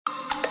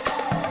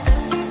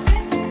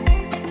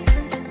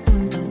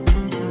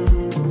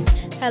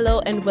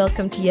Hello and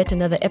welcome to yet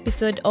another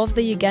episode of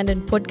the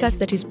Ugandan podcast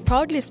that is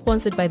proudly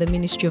sponsored by the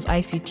Ministry of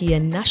ICT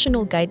and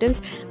National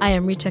Guidance. I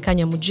am Rita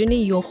Kanya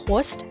Mujuni, your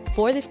host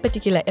for this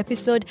particular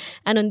episode.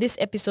 And on this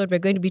episode, we're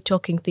going to be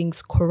talking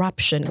things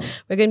corruption.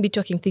 We're going to be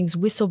talking things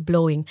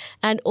whistleblowing,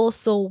 and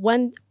also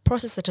one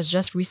process that has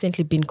just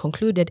recently been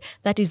concluded,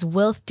 that is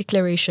wealth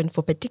declaration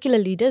for particular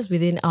leaders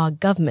within our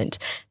government.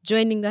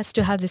 Joining us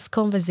to have this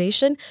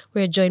conversation,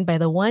 we're joined by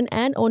the one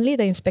and only,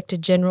 the Inspector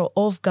General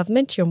of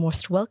Government. You're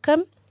most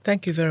welcome.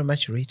 Thank you very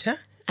much, Rita.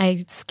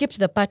 I skipped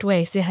the part where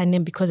I say her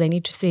name because I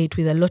need to say it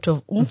with a lot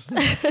of oomph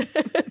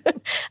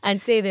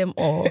and say them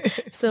all.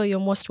 So you're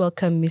most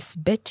welcome, Miss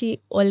Beti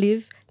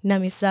Olive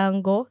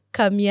Namisango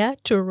Kamya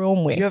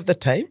Turwomwe. You have the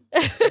time?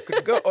 I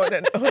could go on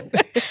and on.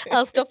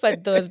 I'll stop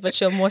at those,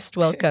 but you're most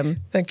welcome.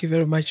 Thank you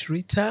very much,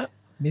 Rita,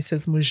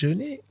 Mrs.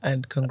 Mujuni,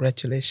 and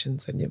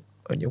congratulations on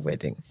your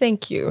wedding.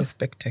 Thank you. It was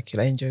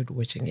spectacular. I enjoyed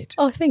watching it.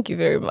 Oh, thank you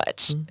very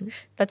much. Mm-hmm.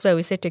 That's why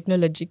we say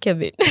technology,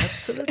 Kevin.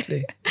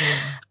 Absolutely.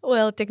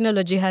 Well,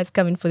 technology has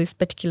come in for this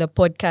particular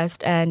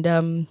podcast, and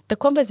the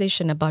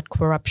conversation about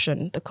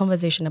corruption, the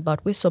conversation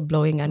about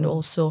whistleblowing, and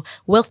also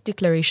wealth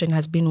declaration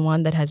has been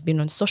one that has been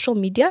on social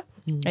media.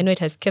 I know it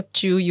has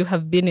kept you. You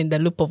have been in the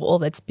loop of all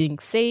that's being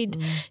said.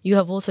 You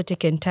have also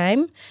taken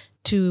time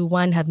to,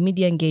 one, have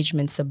media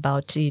engagements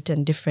about it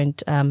and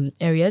different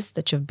areas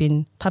that you've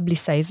been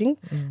publicizing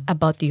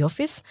about the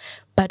office,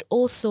 but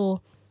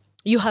also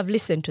you have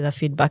listened to the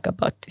feedback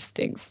about these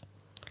things.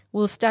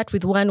 We'll start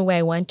with one where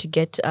I want to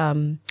get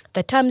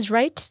the terms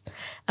right,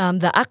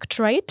 the act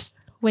right,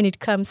 when it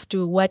comes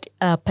to what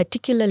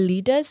particular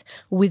leaders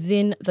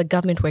within the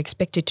government were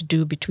expected to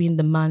do between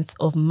the month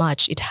of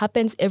March. It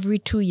happens every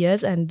 2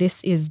 years, and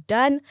this is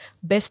done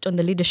based on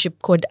the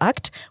Leadership Code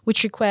Act,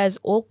 which requires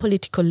all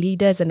political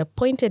leaders and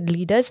appointed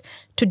leaders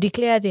to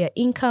declare their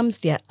incomes,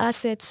 their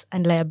assets,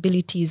 and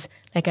liabilities,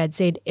 like I'd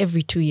said,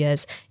 every 2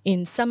 years.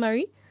 In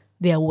summary,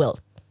 their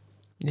wealth.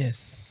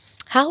 Yes.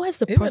 How has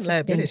the Even process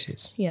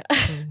liabilities. been? Yeah.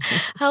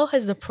 How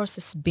has the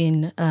process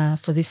been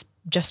for this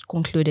just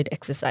concluded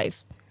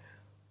exercise?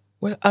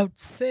 Well, I would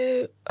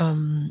say,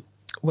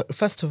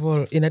 first of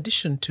all, in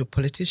addition to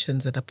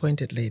politicians and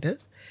appointed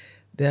leaders,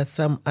 there are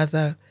some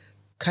other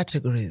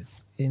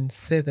categories in,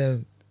 say,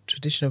 the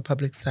traditional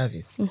public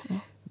service.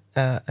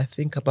 I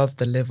think above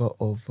the level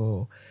of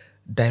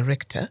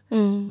director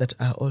that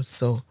are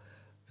also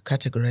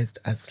categorized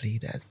as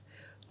leaders.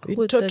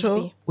 In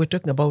total, we're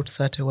talking about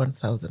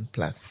 31,000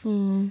 plus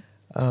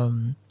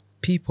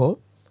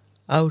people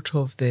out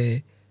of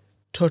the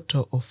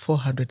total of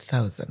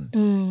 400,000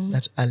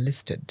 that are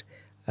listed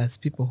as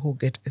people who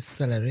get a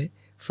salary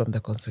from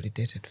the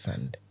Consolidated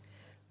Fund.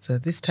 So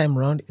this time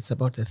round, it's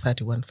about the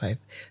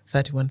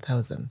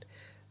 31,000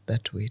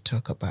 that we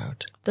talk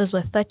about. Those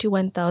were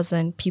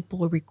 31,000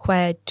 people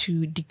required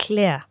to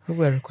declare. Who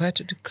were required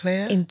to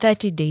declare? In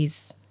 30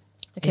 days.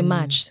 Okay,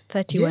 March,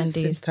 31 days.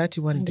 Yes, in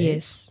 31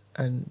 days.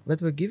 Yes. But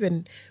they were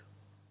given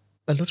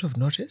a lot of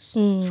notice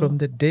from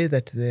the day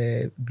that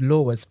the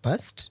law was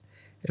passed.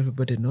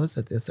 Everybody knows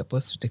that they're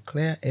supposed to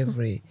declare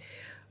every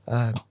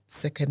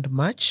second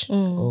March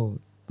or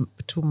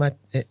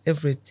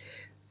every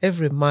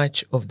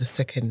March of the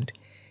second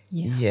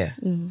year.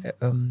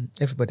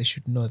 Everybody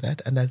should know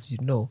that. And as you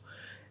know,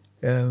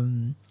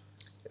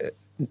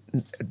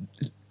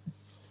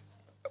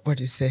 what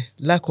do you say?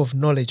 Lack of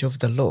knowledge of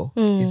the law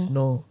is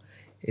no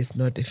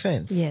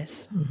defense.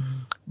 Yes.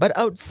 But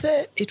I would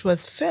say it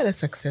was fairly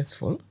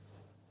successful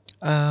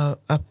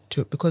up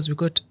to, because we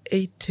got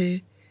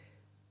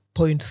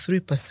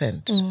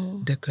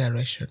 80.3%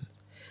 declaration,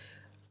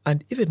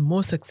 and even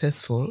more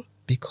successful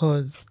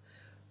because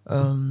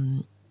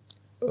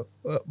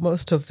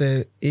most of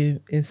the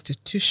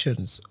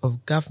institutions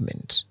of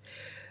government,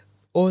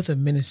 all the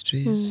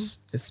ministries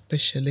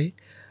especially,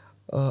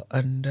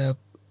 and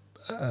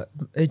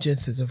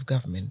agencies of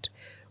government,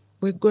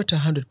 we got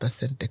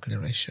 100%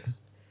 declaration.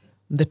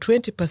 The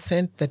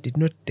 20% that did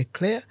not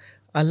declare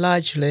are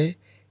largely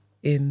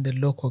in the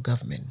local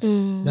government.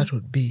 That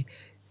would be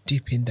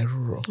deep in the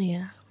rural.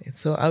 Yeah.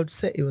 So I would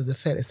say it was a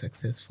fairly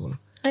successful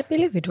I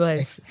believe it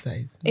was.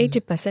 exercise.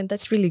 80%,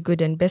 that's really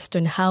good, and based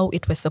on how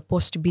it was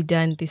supposed to be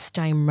done this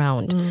time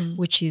round,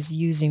 which is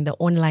using the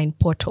online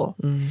portal.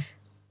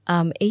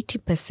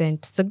 80%,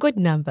 it's a good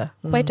number,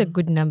 quite a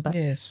good number.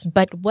 Yes.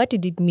 But what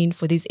did it mean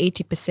for these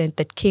 80%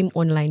 that came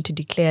online to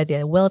declare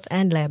their wealth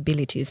and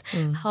liabilities?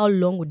 How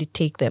long would it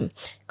take them?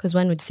 Because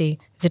one would say,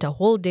 is it a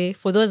whole day?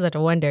 For those that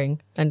are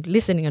wondering and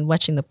listening and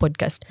watching the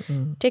podcast,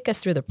 take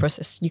us through the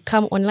process. You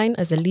come online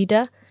as a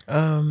leader.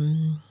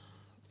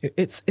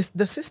 It's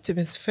the system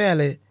is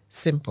fairly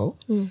simple.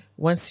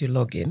 Once you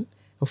log in,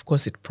 of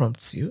course, it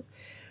prompts you.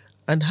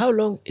 And how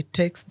long it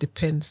takes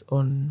depends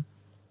on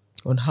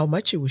how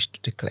much you wish to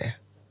declare.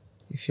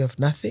 If you have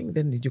nothing,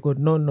 then you go,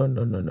 no.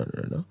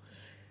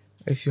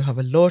 If you have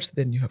a lot,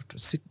 then you have to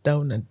sit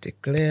down and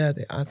declare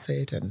the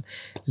asset and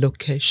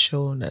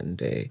location and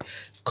the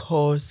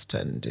cost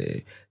and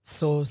the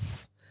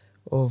source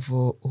of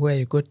where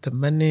you got the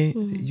money.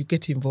 You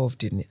get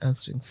involved in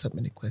answering so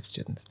many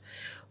questions.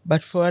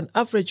 But for an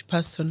average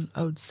person,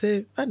 I would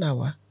say an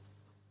hour.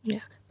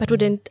 Yeah. But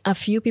wouldn't a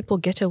few people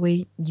get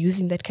away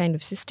using that kind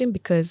of system?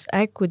 Because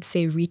I could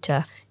say,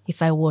 Rita,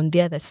 if I were on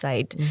the other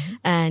side,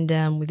 and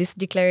with this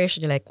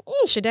declaration, you're like,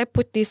 should I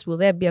put this? Will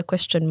there be a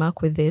question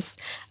mark with this?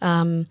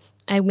 I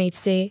may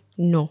say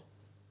no.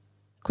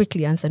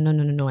 Quickly answer no,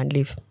 and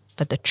leave.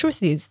 But the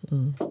truth is,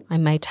 I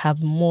might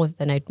have more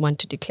than I'd want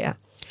to declare.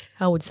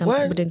 How would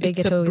wouldn't they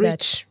get away with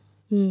that? It's a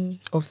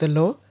breach of the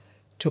law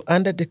to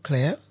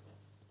under-declare,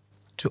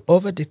 to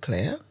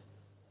over-declare,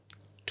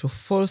 to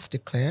false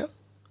declare,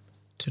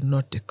 to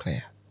not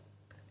declare.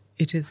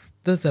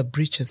 Those are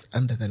breaches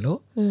under the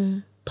law,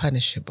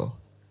 punishable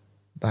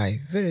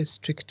by very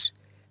strict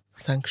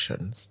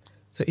sanctions.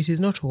 So it is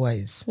not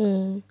wise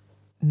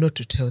not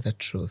to tell the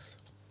truth.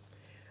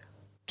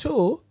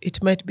 2,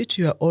 it might be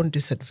to your own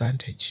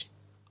disadvantage,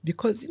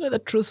 because the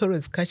truth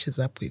always catches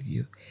up with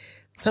you.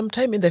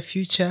 Sometime in the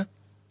future,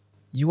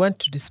 you want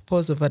to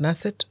dispose of an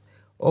asset,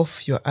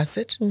 of your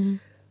asset,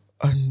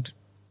 and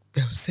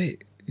they'll say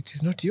it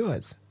is not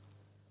yours.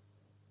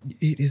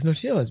 It is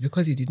not yours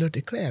because you did not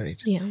declare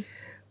it. Yeah.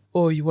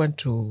 Or you want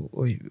to,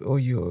 or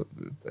your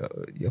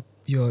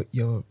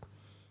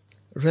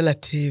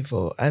relative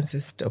or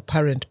ancestor or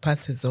parent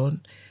passes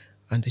on,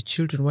 and the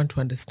children want to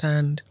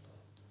understand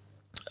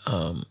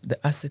the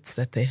assets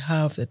that they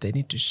have that they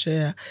need to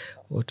share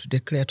or to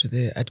declare to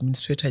the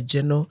Administrator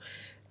General.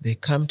 They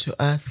come to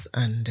us,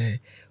 and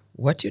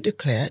what you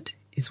declared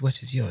is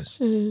what is yours.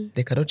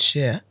 They cannot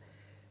share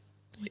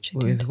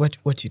with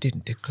what you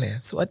didn't declare.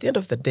 So at the end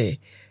of the day,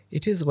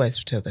 it is wise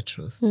to tell the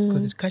truth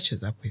because it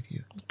catches up with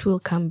you. It will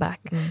come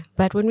back.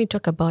 But when we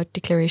talk about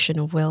declaration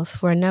of wealth,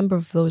 for a number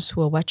of those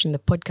who are watching the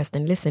podcast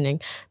and listening,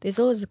 there's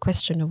always the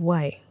question of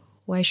why.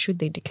 Why should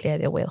they declare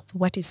their wealth?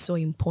 What is so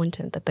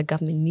important that the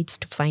government needs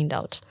to find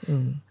out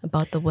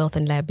about the wealth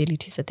and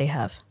liabilities that they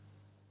have?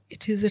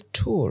 It is a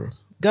tool.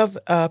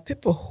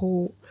 People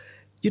who,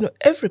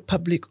 every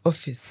public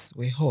office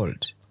we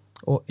hold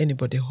or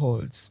anybody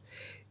holds,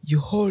 you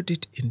hold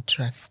it in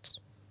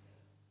trust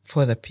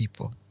for the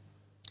people.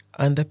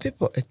 And the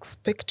people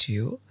expect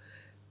you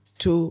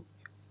to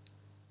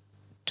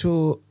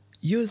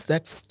use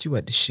that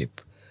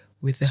stewardship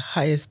with the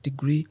highest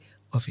degree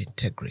of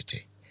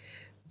integrity.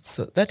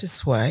 So that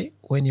is why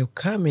when you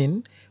come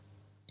in,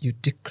 you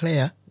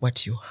declare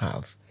what you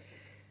have.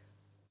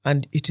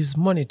 And it is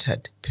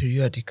monitored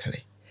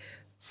periodically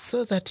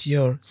so that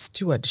your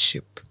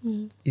stewardship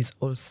is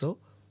also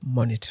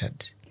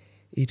monitored.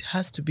 It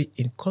has to be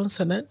in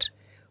consonant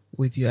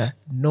with your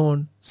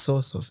known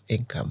source of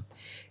income.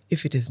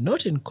 If it is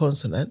not in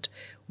consonant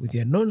with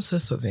your known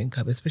source of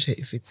income, especially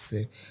if it's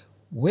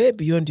way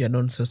beyond your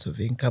known source of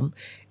income,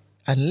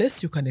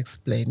 unless you can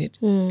explain it,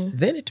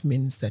 then it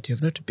means that you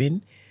have not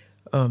been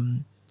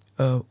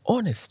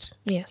honest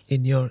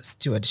in your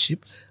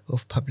stewardship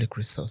of public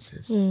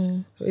resources.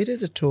 So it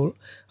is a tool,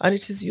 and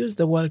it is used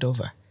the world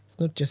over. It's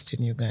not just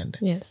in Uganda.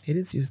 Yes. It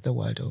is used the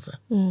world over.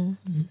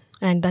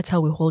 And that's how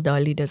we hold our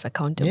leaders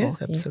accountable.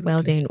 Yes, absolutely.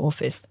 While they're in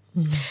office.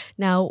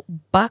 Now,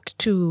 back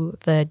to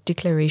the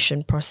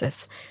declaration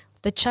process.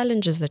 The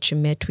challenges that you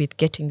met with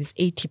getting this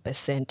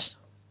 80%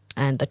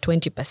 and the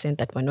 20%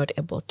 that were not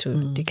able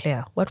to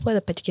declare, what were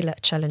the particular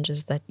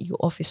challenges that your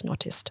office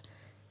noticed?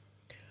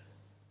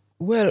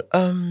 Well,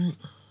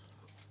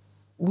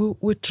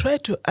 we try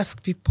to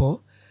ask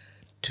people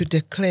to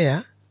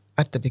declare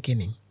at the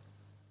beginning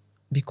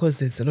because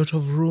there's a lot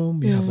of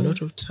room, you have a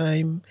lot of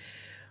time.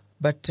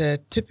 But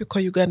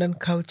typical Ugandan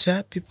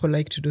culture, people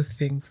like to do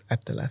things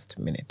at the last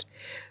minute.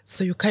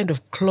 So you kind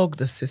of clog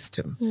the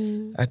system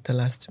at the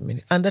last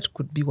minute. And that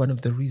could be one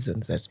of the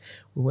reasons that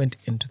we went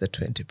into the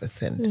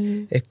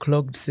 20%. A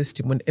clogged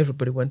system when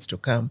everybody wants to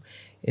come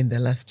in the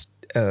last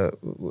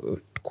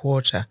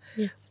quarter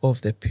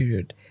of the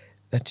period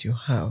that you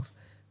have.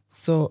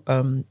 So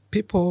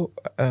people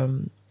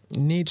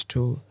need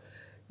to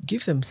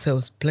give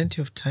themselves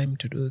plenty of time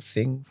to do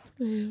things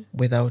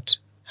without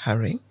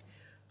hurrying.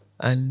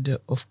 And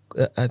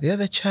the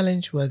other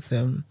challenge was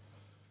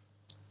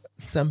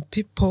some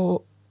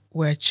people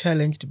were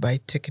challenged by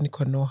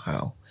technical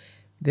know-how.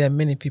 There are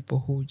many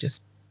people who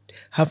just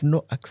have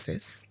no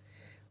access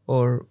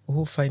or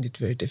who find it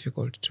very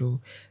difficult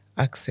to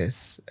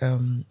access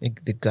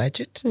the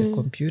gadget, the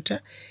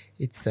computer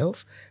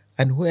itself.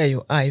 And where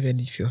you are, even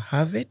if you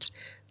have it,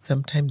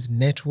 sometimes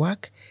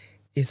network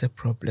is a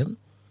problem.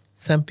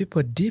 Some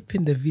people deep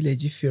in the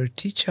village, if you're a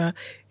teacher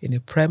in a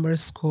primary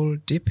school,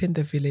 deep in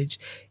the village,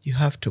 you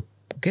have to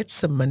get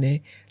some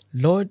money,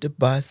 load a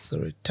bus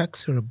or a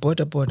taxi or a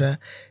border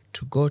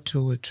to go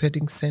to a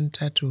trading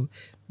center to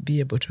be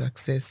able to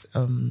access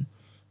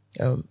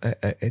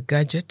a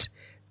gadget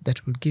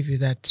that will give you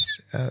that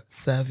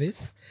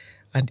service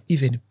and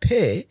even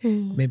pay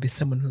maybe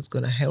someone who's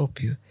going to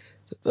help you.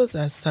 So those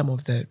are some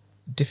of the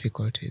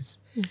difficulties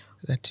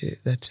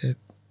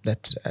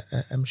that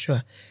I'm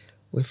sure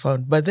we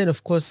found. But then,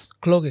 of course,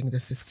 clogging the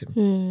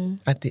system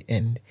at the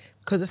end,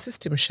 because the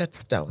system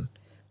shuts down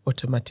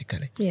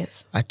automatically.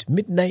 Yes. At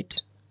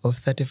midnight of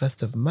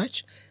 31st of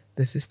March,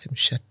 the system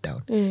shut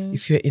down.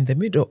 If you're in the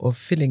middle of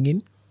filling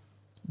in,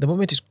 the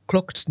moment it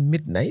clocked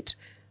midnight,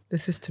 the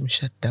system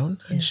shut down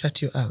and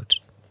shut you out.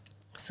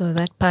 So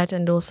that part,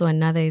 and also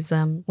another is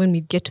when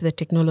we get to the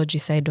technology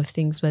side of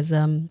things, was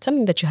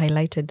something that you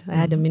highlighted. I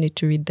had a minute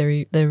to read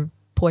the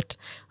report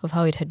of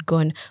how it had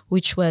gone,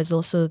 which was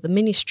also the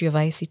Ministry of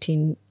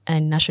ICT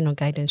and National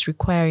Guidance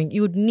requiring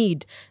you would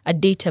need a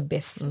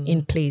database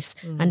in place,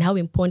 and how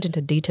important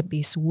a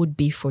database would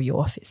be for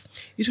your office.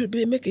 It would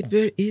make it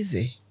very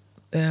easy,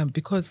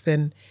 because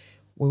then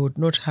we would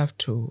not have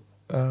to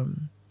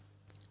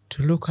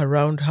look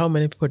around how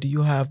many people do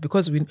you have,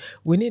 because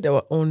we need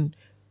our own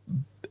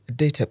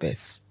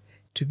database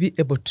to be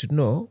able to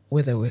know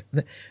whether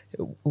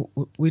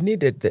we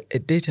needed a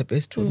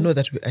database to know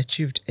that we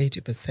achieved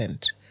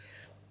 80%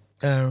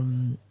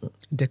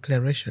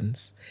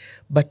 declarations.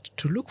 But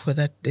to look for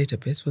that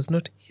database was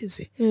not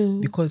easy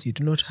because you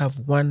do not have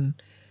one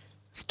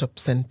stop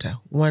center,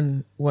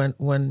 one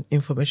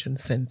information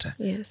center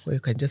where you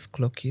can just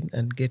clock in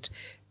and get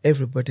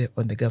everybody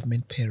on the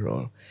government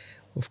payroll.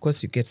 Of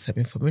course, you get some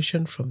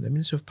information from the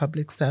Ministry of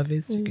Public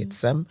Service, you get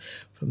some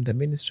from the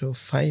Ministry of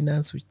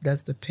Finance, which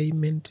does the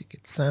payment, you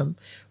get some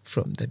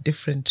from the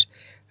different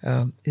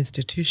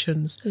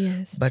institutions.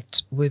 Yes.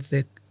 But with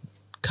the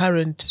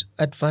current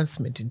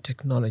advancement in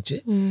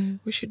technology,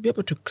 we should be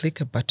able to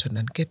click a button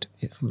and get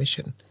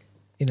information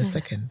in a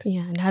second.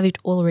 Yeah, and have it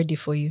all ready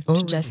for you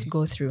to just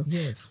go through.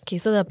 Yes. Okay,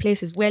 so the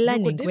places we're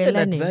learning. You could even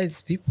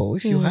advise people,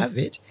 if you have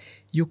it,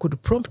 you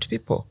could prompt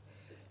people.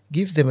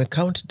 Give them a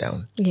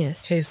countdown.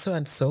 Yes. Hey, so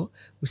and so,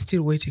 we're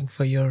still waiting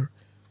for your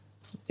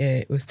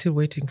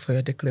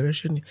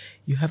declaration.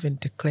 You haven't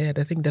declared.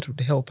 I think that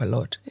would help a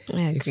lot.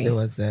 I agree. If there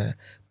was a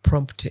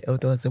prompt, or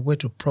there was a way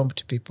to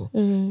prompt people,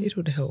 it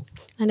would help.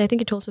 And I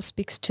think it also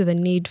speaks to the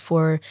need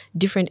for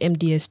different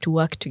MDS to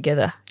work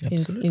together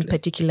in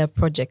particular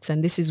projects.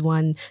 And this is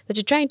one that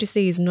you're trying to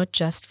say is not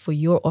just for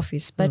your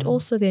office, but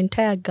also the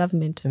entire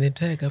government. And the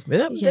entire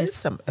government. There is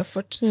some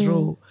effort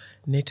through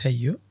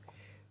NETAU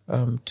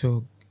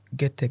to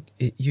get a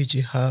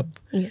UG hub,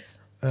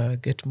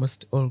 get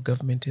most all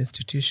government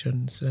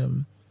institutions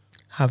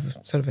have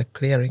sort of a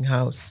clearing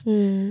house.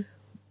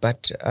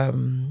 But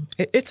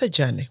it's a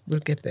journey.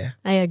 We'll get there.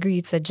 I agree.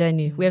 It's a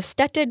journey. We have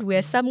started.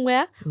 We're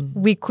somewhere.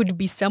 We could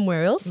be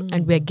somewhere else,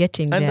 and we're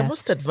getting there. And the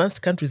most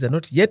advanced countries are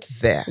not yet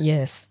there.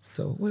 Yes.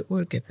 So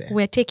we'll get there.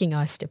 We're taking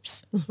our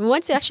steps.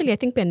 Actually, I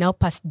think we're now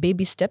past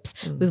baby steps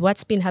with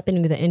what's been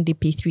happening with the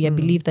NDP3. I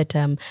believe that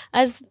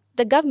as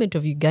the government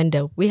of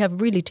Uganda, we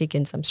have really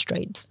taken some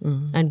strides,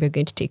 and we're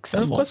going to take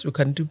some more. Of course, we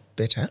can do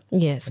better.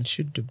 Yes. And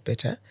should do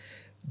better,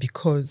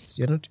 because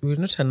we're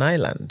not an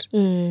island,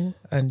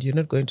 and you're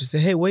not going to say,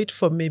 "Hey, wait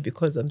for me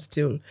because I'm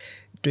still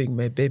doing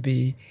my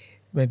baby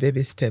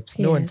steps."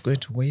 No one's going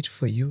to wait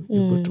for you.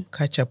 You're going to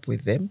catch up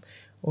with them,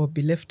 or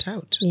be left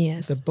out.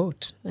 Yes, the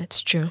boat.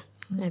 That's true.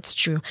 That's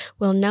true.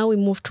 Well, now we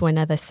move to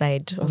another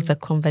side of the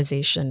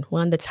conversation,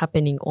 one that's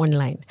happening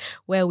online,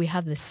 where we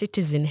have the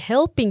citizen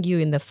helping you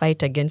in the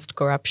fight against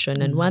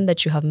corruption, and one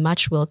that you have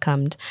much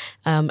welcomed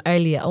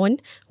earlier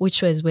on,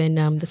 which was when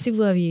the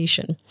civil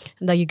aviation,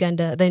 the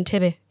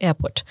Entebbe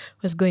airport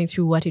was going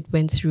through what it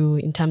went through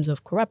in terms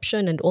of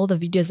corruption and all the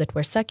videos that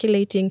were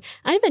circulating.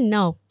 And even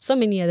now, so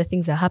many other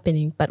things are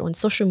happening, but on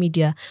social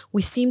media,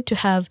 we seem to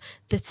have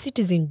the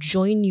citizen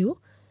join you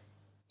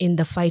in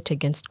the fight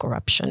against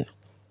corruption.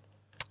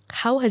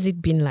 How has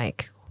it been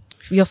like?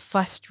 Your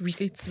first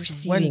receiving?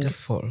 It's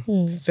wonderful.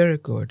 Very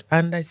good.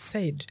 And I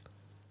said,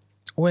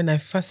 when I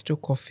first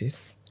took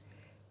office,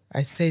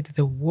 I said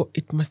the war,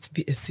 it must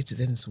be a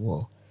citizen's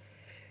war.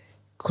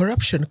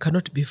 Corruption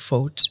cannot be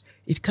fought.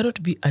 It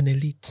cannot be an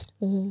elite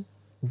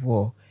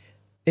war.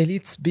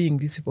 Elites being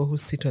these people who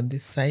sit on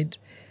this side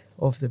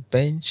of the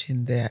bench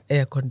in their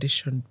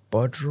air-conditioned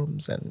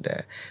boardrooms and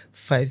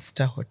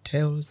 5-star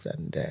hotels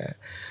and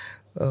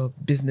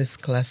business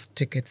class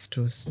tickets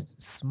to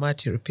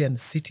smart European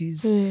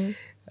cities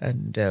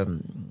and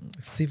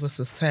civil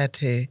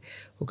society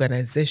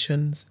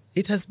organizations.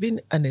 It has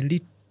been an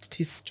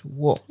elitist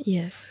war.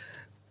 Yes.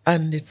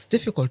 And it's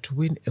difficult to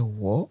win a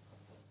war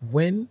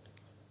when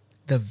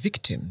the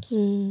victims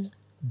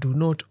do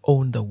not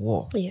own the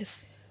war.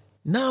 Yes.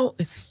 Now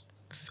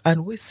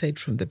and we said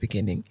from the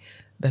beginning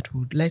that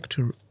we would like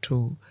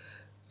to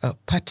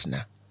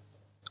partner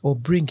or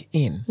bring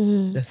in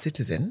the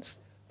citizens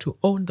to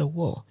own the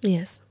war.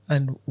 Yes.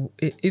 And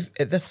if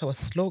that's our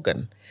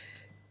slogan,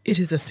 it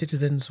is a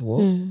citizens'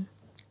 war.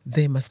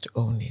 They must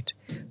own it.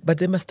 But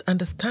they must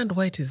understand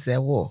why it is their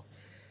war.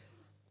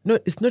 No,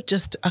 it's not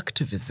just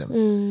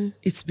activism.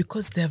 It's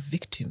because they are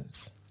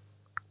victims.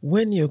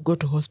 When you go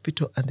to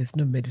hospital and there's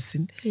no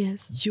medicine,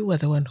 you are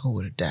the one who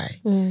will die.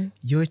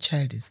 Your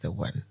child is the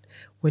one.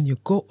 When you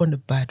go on a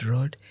bad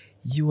road,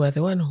 you are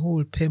the one who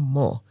will pay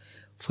more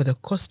for the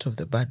cost of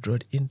the bad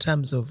road in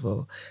terms of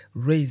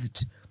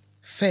raised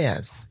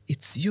fares.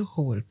 It's you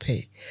who will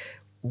pay.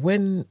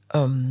 When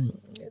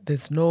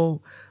there's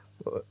no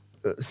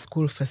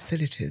school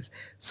facilities.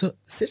 So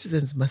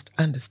citizens must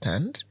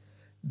understand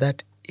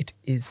that it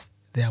is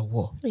their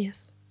war.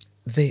 Yes.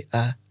 They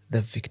are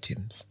the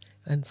victims.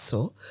 And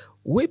so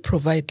we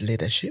provide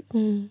leadership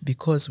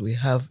because we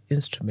have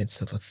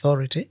instruments of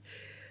authority.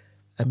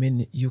 I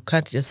mean, you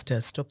can't just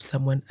stop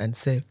someone and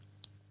say,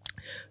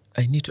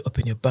 I need to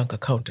open your bank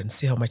account and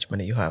see how much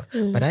money you have.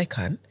 But I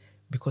can,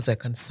 because I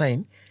can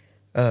sign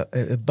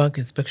a bank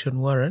inspection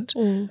warrant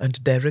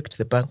and direct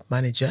the bank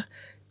manager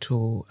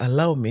to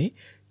allow me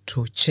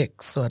to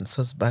check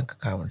so-and-so's bank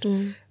account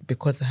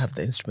because I have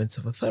the instruments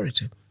of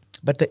authority.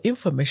 But the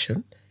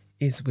information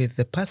is with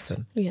the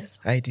person. Yes.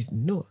 I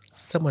didn't know.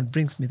 Someone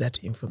brings me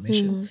that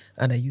information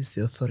and I use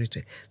the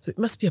authority. So it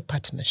must be a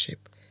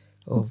partnership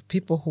of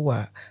people who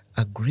are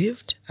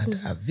aggrieved and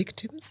are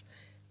victims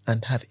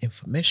and have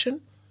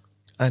information,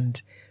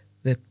 and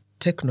the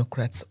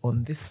technocrats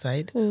on this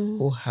side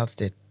who have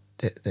the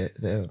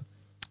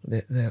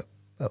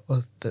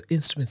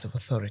instruments of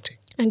authority.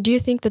 And do you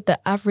think that the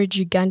average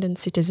Ugandan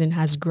citizen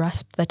has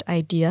grasped that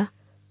idea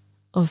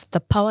of the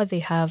power they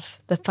have,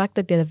 the fact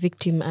that they're the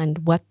victim,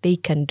 and what they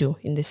can do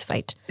in this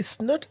fight? It's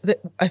not.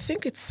 I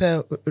think it's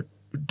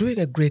doing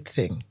a great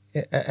thing.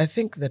 I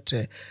think that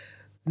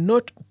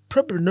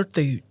probably not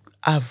the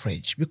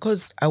average,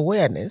 because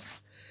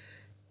awareness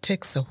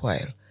takes a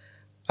while,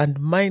 and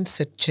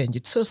mindset change.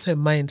 It's also a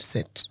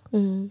mindset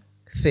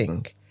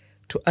thing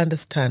to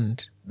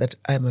understand that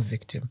I'm a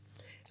victim.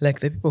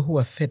 Like the people who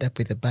are fed up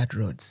with the bad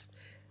roads.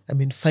 I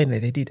mean, finally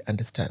they did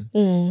understand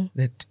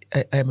that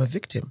I am a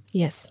victim.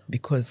 Yes.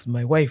 Because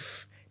my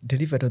wife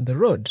delivered on the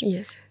road.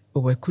 Yes.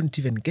 Or I couldn't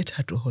even get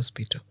her to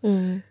hospital.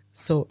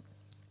 So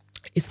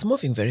it's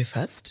moving very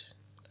fast,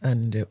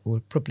 and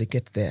we'll probably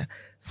get there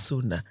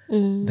sooner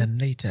than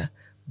later.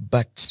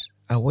 But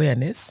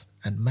awareness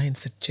and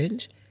mindset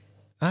change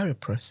are a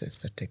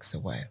process that takes a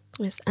while.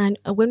 Yes, and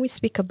when we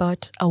speak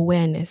about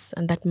awareness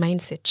and that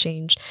mindset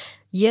change,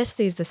 yes,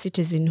 there's the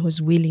citizen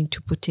who's willing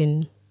to put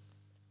in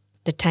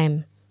the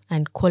time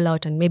and call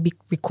out and maybe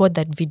record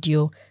that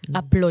video,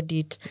 upload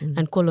it,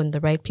 and call on the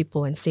right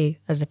people and say,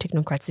 as the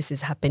technocrats, this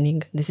is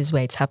happening, this is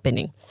where it's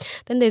happening.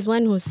 Then there's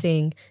one who's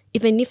saying,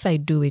 even if I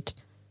do it,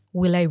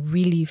 will I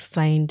really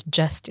find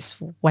justice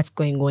for what's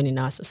going on in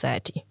our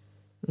society?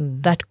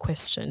 That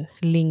question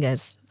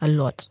lingers a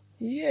lot.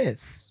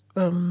 Yes.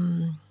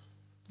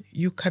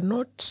 You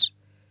cannot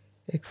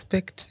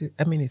expect,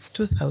 I mean, it's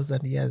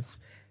 2,000 years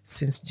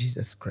since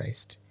Jesus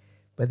Christ,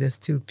 but there's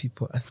still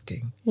people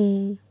asking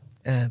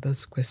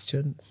those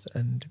questions,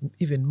 and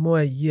even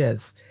more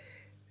years,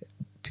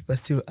 people are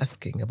still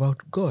asking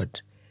about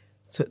God.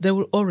 So there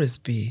will always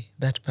be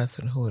that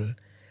person who will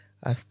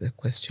ask the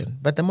question.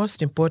 But the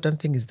most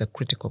important thing is the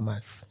critical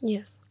mass.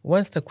 Yes.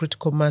 Once the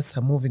critical mass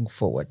are moving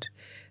forward,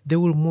 they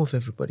will move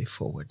everybody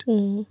forward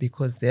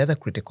because they are the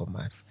critical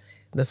mass.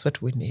 That's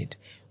what we need.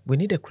 We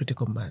need a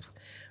critical mass.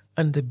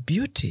 And the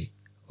beauty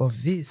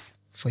of this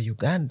for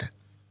Uganda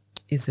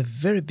is a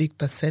very big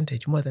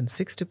percentage, more than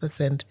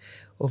 60%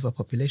 of our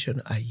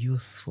population are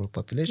youthful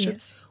population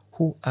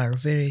who are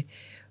very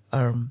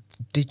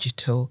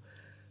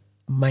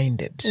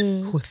digital-minded,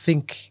 who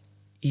think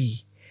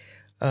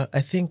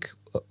I think,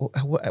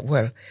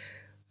 well,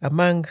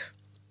 among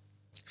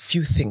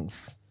few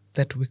things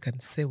that we can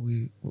say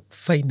we've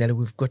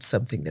got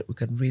something that we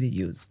can really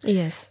use.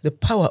 Yes. The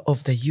power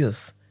of the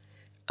youth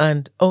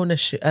and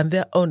ownership, and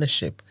their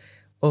ownership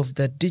of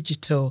the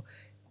digital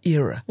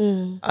era,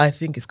 I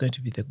think is going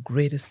to be the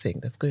greatest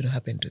thing that's going to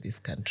happen to this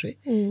country,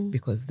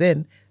 because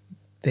then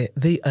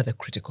they are the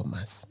critical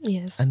mass.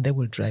 Yes. And they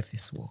will drive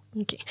this war.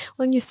 Okay.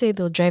 When you say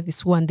they'll drive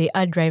this war, and they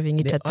are driving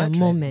it at the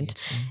moment,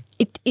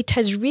 it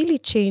has really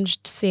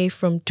changed, say,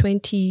 from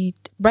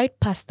right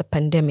past the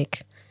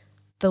pandemic,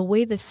 the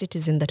way the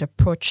citizen that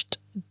approached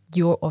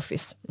your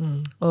office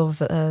of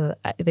the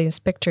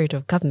Inspectorate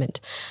of Government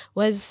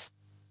was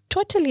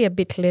totally a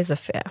bit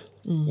laissez-faire,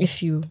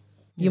 if you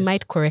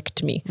might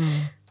correct me.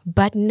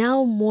 But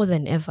now more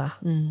than ever,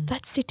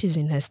 that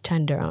citizen has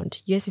turned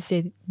around. Yes, you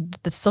say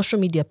the social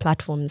media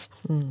platforms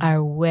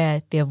are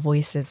where their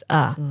voices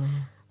are.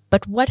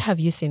 But what have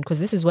you seen? Because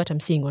this is what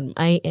I'm seeing on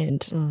my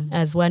end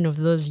as one of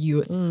those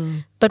youth.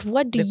 But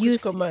what do you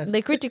see?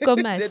 The critical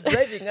mass. They're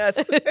driving us.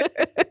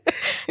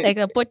 Like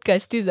the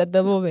podcast is at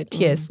the moment,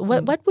 yes.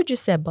 What would you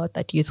say about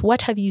that youth?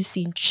 What have you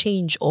seen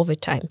change over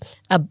time?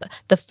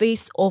 The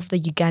face of the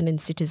Ugandan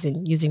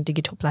citizen using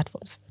digital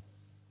platforms?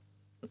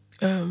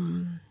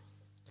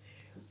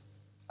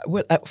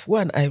 Well, for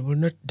one, I will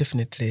not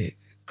definitely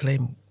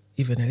claim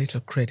even a little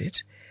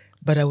credit,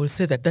 but I will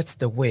say that that's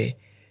the way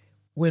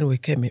when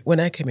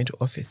I came into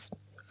office,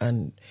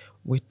 and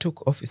we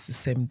took office the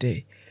same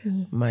day,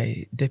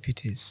 my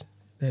deputies,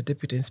 the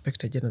Deputy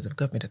Inspector Generals of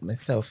Government and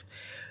myself,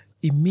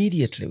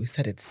 immediately we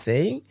started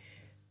saying,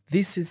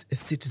 this is a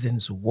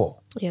citizens' war.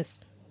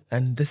 Yes.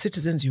 And the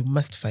citizens, you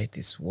must fight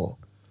this war.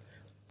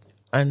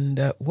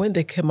 And when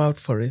they came out,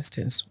 for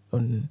instance,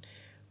 on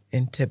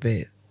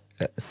Entebbe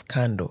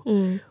scandal,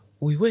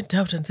 we went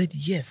out and said,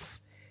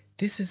 yes,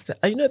 this is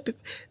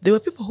there were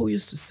people who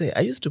used to say, I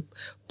used to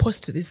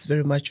post this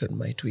very much on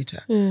my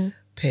Twitter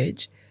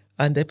page,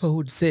 And the people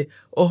would say,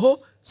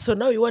 oh, so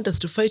now you want us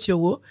to fight your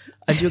war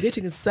and you're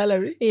getting a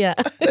salary? Yeah.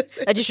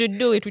 And you should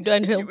do it. We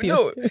don't help you.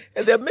 No.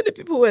 And there are many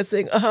people who are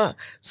saying,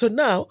 so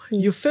now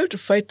you failed to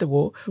fight the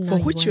war for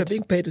which you are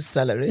being paid a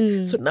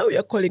salary. So now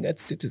you're calling at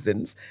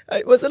citizens.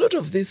 It was a lot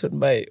of this on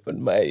my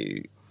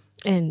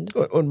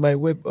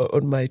web,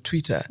 on my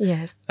Twitter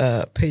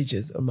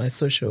pages, on my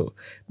social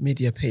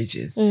media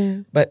pages.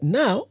 But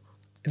now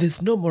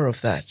there's no more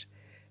of that.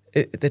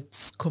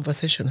 That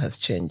conversation has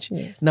changed.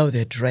 Yes. Now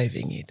they're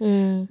driving it.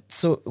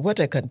 So what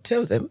I can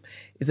tell them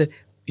is that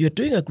you're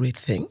doing a great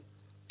thing,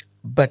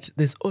 but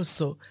there's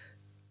also,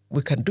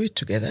 we can do it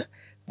together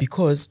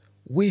because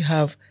we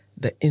have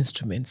the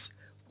instruments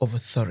of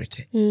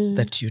authority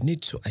that you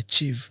need to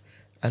achieve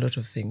a lot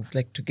of things,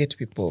 like to get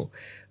people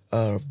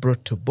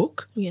brought to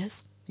book.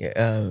 Yes.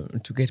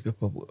 To get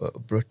people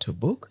brought to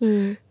book,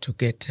 to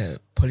get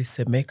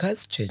policy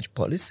makers change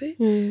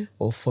policy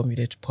or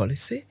formulate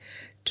policy,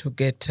 to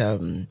get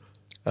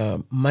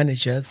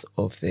managers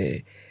of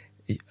the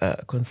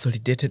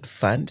consolidated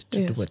fund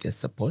to do what they're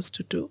supposed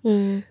to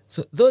do.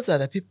 So those are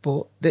the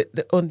people,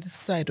 on the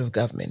side of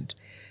government,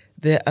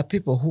 there are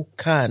people who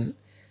can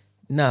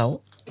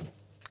now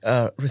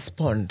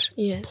respond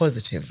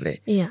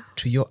positively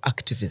to your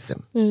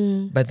activism.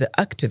 But the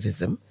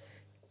activism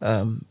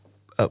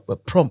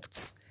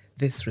prompts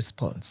this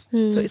response.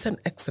 So it's an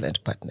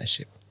excellent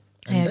partnership.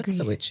 And that's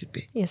the way it should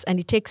be. Yes, and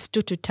it takes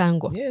two to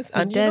tango. Yes,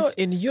 and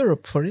in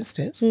Europe, for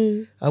instance,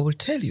 I will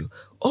tell you,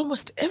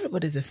 almost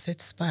everybody is a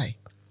state spy.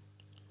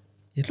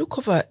 You look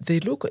over, they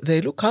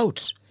look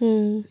out.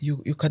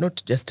 You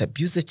cannot just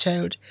abuse a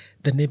child,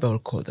 the neighbor will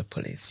call the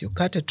police. You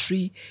cut a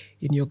tree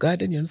in your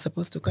garden, you're not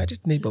supposed to cut it,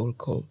 neighbor will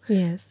call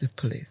the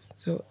police.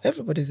 So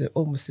everybody is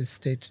almost a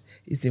state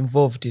is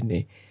involved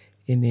in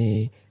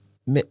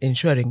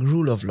ensuring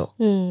rule of law.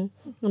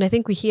 And I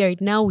think we hear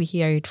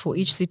it for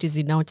each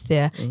citizen out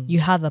there. You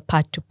have a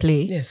part to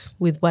play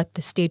with what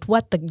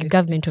the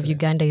government of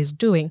Uganda is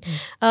doing.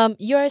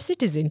 You're a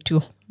citizen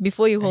too.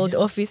 Before you hold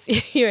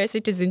office, you're a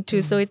citizen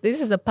too. So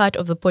this is a part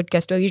of the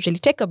podcast where we usually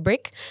take a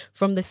break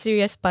from the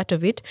serious part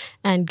of it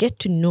and get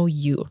to know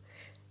you.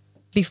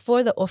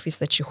 Before the office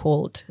that you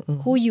hold,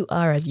 who you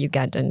are as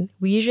Ugandan.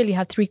 We usually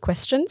have 3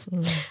 questions.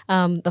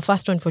 The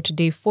first one for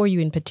today, for you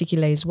in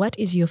particular, is what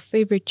is your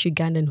favorite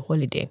Ugandan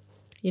holiday?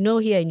 You know,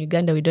 here in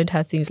Uganda, we don't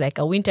have things like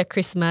a winter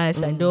Christmas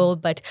and all,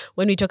 but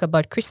when we talk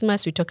about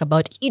Christmas, we talk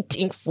about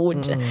eating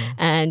food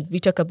and we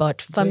talk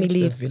about family.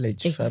 Going to the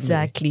village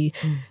exactly.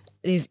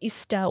 There's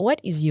Easter. What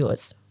is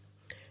yours?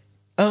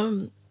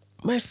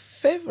 My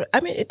favorite,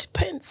 it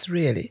depends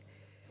really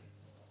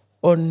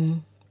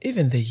on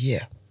even the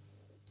year.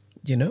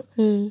 You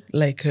know,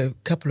 like a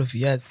couple of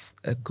years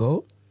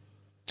ago,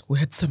 we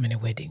had so many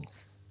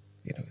weddings,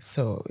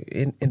 so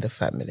in the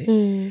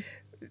family.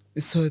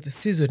 So the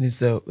season is,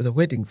 the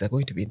weddings are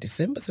going to be in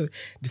December. So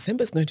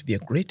December is going to be a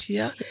great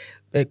year,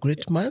 a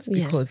great month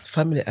because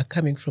family are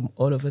coming from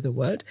all over the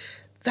world.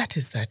 That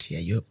is that year.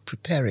 You're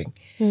preparing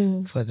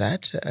for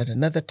that. At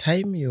another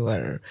time, you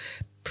are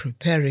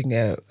preparing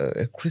a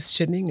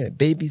christening,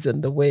 babies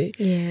on the way.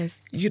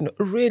 Yes.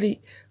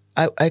 Really...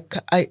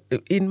 I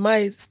in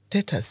my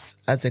status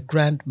as a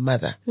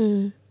grandmother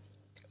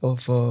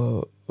of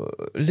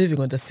living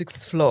on the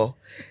 6th floor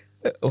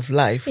of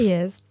life,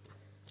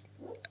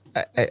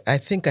 I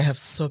think I have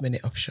so many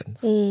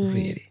options,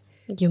 really.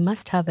 You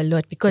must have a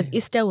lot because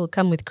Easter will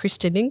come with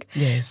christening.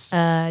 Yes.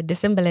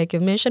 December, like you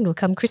mentioned, will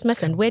come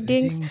Christmas and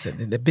weddings. And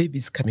then the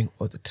baby's coming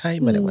all the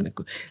time and I want to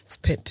go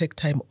take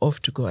time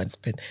off to go and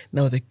spend.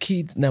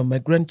 Now my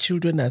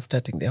grandchildren are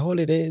starting their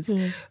holidays.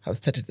 Have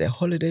started their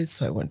holidays,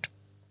 so I want to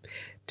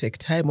take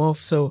time off.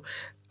 So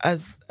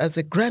as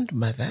a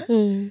grandmother,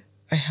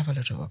 I have a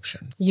lot of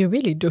options. You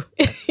really do.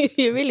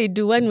 You really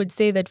do. One would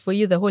say that for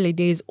you, the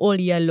holiday is all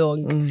year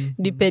long,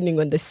 depending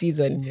on the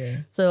season. Yeah.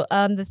 So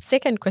the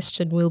second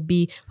question will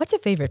be, what's your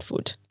favorite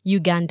food?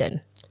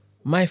 Ugandan.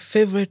 My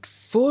favorite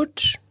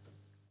food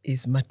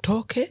is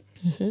matoke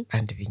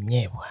and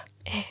vinyewa.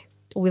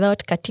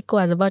 Without katiko,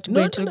 I was about to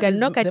go into Uganda.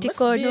 No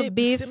katiko, no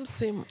beef.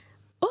 Sim.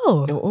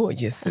 Oh,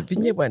 yes,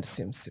 vinyewa and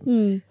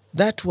sim.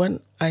 That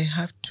one, I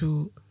had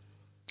to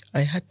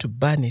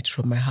burn it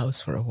from my house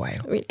for a while.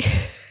 Really?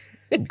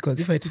 Because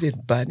if I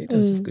didn't burn it, I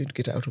was just going to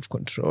get out of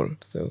control.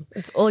 So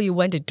it's all you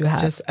wanted to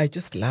have. I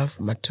just love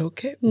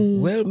matoke,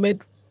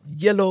 well-made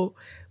yellow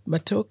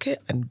matoke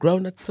and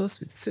groundnut sauce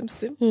with sim.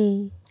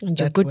 And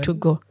you're good to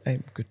go.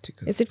 I'm good to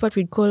go. Is it what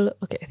we'd call,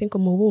 I think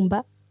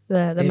omuwumba?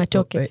 The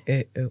matoke.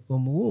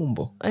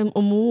 Omuwumbo.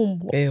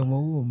 Omuwumbo.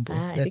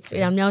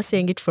 Omuwumbo. I'm now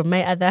saying it from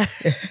my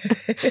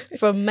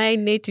from my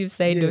native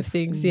side of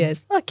things.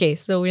 Yes. Okay,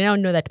 so we now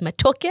know that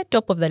matoke,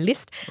 top of the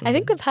list. I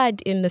think we've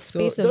had in the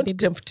space of... don't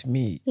tempt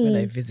me when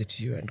I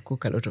visit you and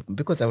cook a lot of...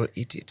 because I will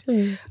eat it.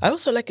 I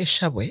also like a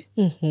shabwe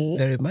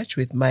very much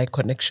with my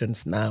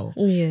connections now.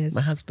 Yes.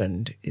 My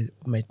husband,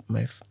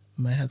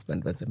 my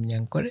husband was a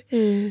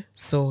Mnyankore.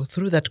 So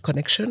through that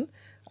connection,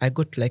 I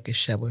got to like a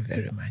shabwe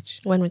very much.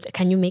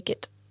 Can you make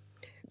it?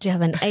 Do you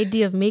have an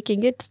idea of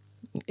making it?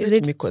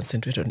 Let me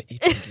concentrate on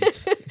eating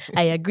it.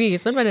 I agree.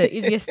 It's not one of the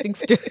easiest things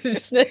to.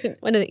 It's not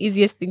one of the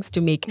easiest things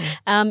to make.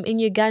 In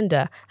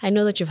Uganda, I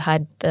know that you've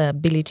had the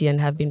ability and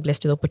have been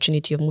blessed with the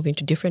opportunity of moving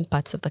to different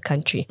parts of the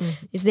country.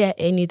 Is there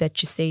any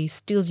that you say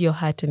steals your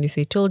heart, and if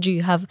they told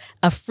you have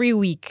a free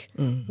week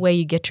where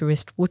you get to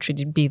rest, what would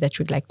it be that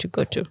you'd like to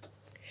go to?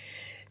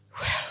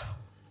 Well,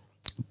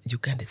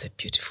 Uganda is a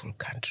beautiful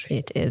country.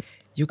 It is.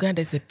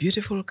 Uganda is a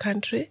beautiful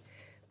country,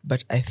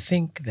 but I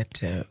think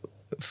that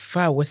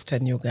far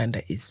western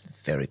Uganda is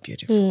very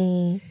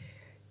beautiful.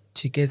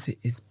 Kigezi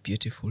is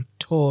beautiful.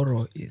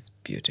 Toro is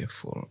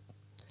beautiful.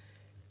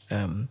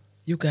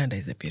 Uganda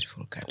is a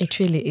beautiful country. It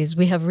really is.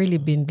 We have really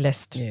been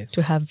blessed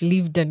to have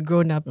lived and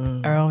grown up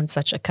around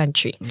such a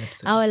country.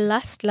 Absolutely. Our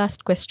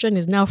last question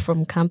is now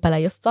from Kampala.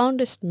 Your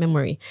fondest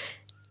memory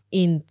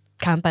in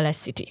Kampala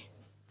city?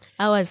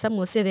 Some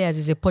will say theirs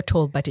is a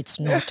pothole, but it's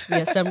not.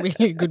 There are some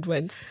really good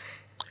ones.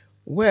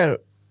 Well,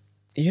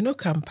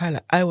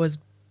 Kampala, I was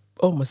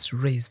almost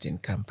raised in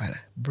Kampala,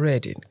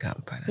 bred in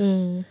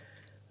Kampala.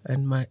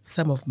 And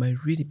some of my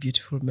really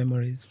beautiful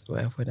memories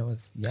were when I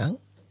was young.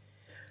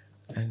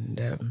 And,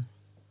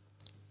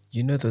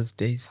 those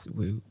days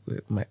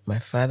my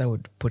father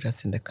would put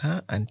us in the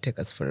car and take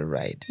us for a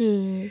ride.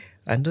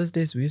 And those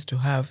days we used to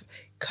have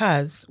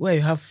cars where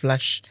you have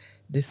flash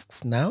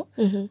discs now.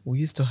 We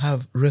used to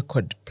have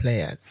record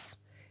players.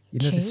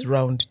 This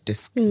round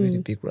disc,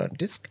 really big round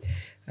disc.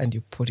 And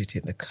you put it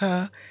in the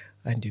car.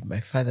 And my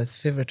father's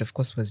favorite, of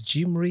course, was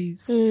Jim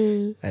Reeves.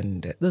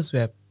 And those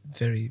were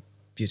very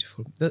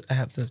beautiful. I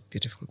have those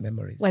beautiful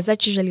memories. Was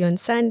that usually on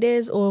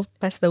Sundays or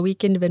past the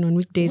weekend, even on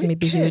weekdays?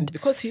 Maybe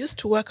because he used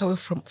to work away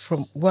from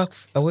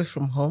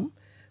home,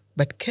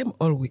 but came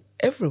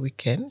every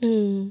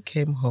weekend.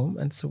 Came home,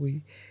 and so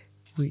we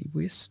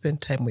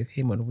spent time with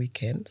him on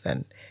weekends,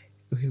 and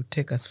he would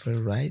take us for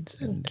rides.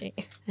 And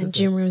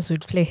Jim Reeves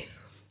would play.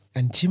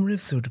 And Jim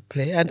Reeves would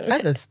play, and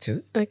others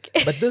too.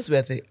 Okay. But those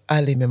were the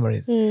early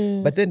memories.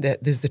 But then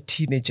there's the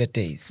teenager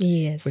days.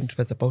 Yes. When it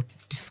was about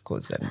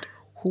discos and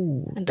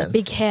who and danced. the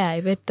big hair. I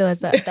bet there was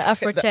the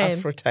Afro the time.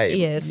 Afro time.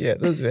 Yes. Yeah,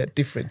 those were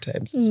different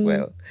times as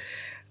well.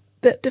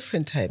 They're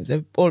different times.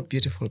 They're all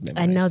beautiful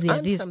memories. And now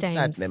they're these some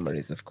times. sad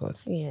memories, of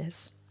course.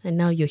 Yes. And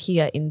now you're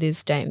here in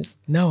these times.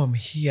 Now I'm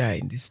here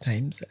in these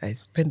times. I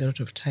spend a lot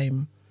of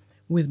time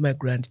with my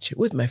grandchildren,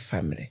 with my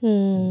family.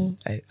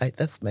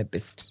 That's my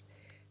best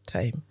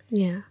time.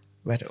 Yeah.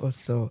 But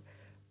also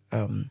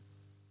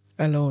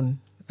alone,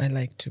 I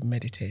like to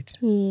meditate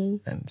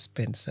and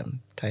spend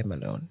some time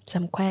alone.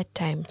 Some quiet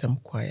time.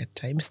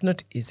 It's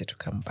not easy to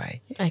come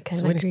by. I can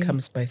So agree. when it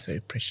comes by, it's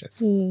very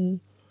precious.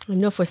 I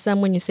know for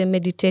someone you say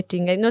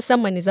meditating, I know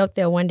someone is out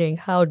there wondering,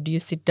 how do you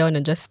sit down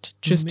and just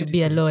choose to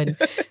be alone?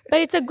 But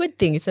it's a good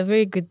thing. It's a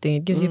very good thing.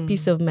 It gives you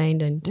peace of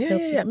mind and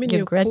I mean,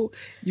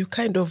 you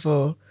kind of,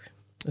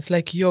 it's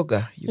like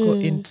yoga. You go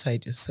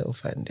inside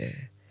yourself and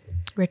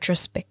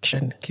retrospection.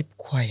 And keep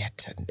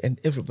quiet, and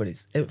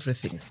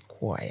everything is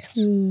quiet.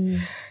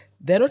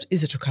 They're not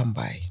easy to come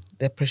by.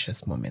 They're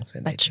precious moments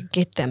when but you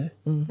get them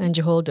and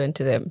you hold on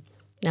to them.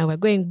 Now we're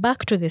going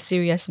back to the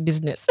serious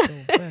business.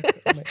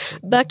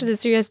 Back to the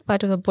serious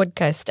part of the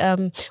podcast.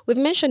 We've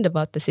mentioned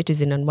about the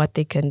citizen and what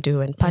they can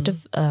do, and part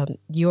of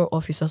your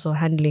office also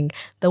handling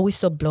the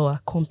whistleblower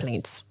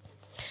complaints.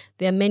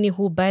 There are many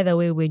who, by the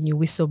way, when you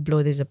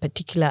whistleblow, there's a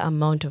particular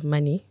amount of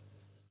money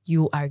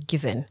you are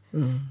given.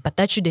 But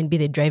that shouldn't be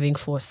the driving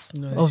force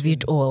of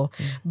it all.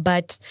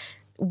 But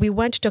we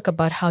want to talk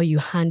about how you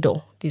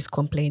handle these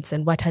complaints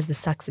and what has the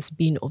success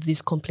been of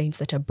these complaints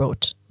that are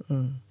brought.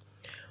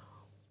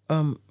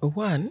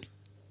 One,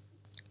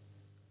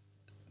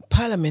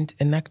 Parliament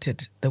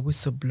enacted the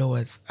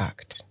Whistleblowers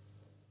Act.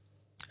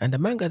 And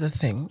among other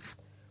things,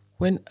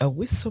 when a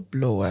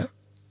whistleblower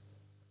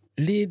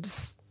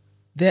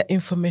their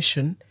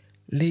information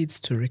leads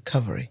to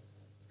recovery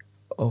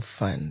of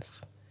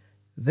funds,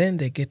 then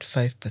they get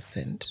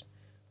 5%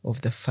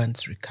 of the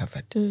funds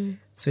recovered.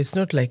 So it's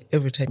not like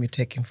every time you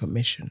take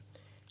information,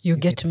 you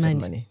get some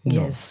money.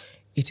 No. Yes.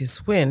 It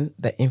is when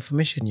the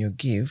information you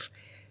give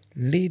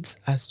leads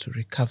us to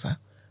recover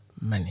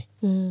money.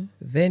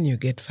 Then you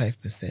get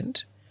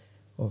 5%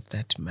 of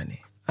that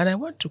money. And I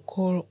want to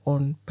call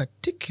on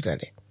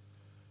particularly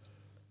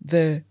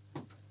the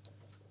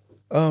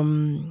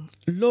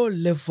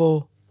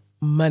low-level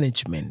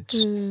management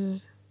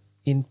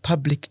in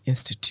public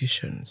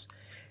institutions.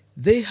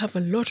 They have a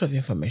lot of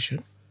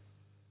information.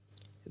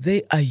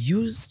 They are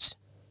used,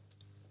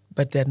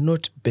 but they're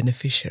not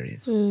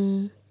beneficiaries.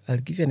 I'll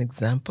give you an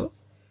example.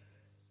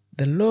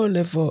 The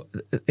low-level,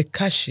 a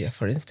cashier,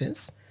 for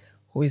instance,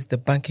 who is the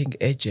banking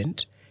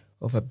agent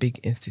of a big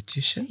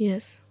institution,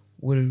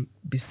 will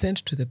be sent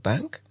to the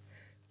bank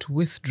to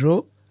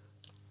withdraw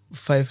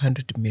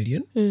 500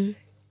 million.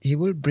 He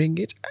will bring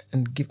it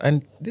and give,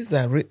 and these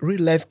are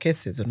real-life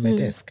cases on my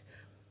desk.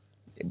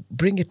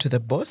 Bring it to the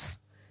boss,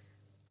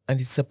 and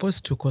it's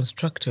supposed to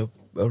construct a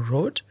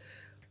road,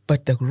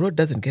 but the road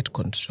doesn't get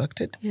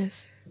constructed.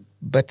 Yes.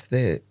 But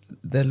the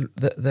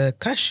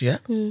cashier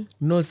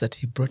knows that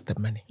he brought the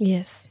money.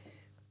 Yes.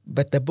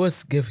 But the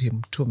boss gave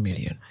him 2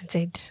 million. And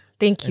said,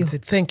 Thank you. And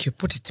said, thank you,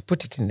 put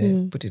it in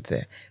there, put it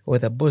there. Or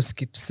the boss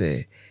keeps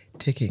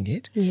taking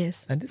it.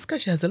 Yes. And this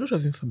cashier has a lot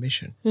of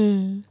information.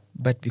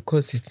 But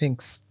because he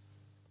thinks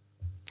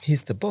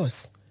he's the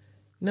boss.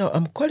 Now,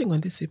 I'm calling on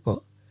these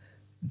people.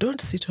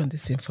 Don't sit on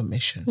this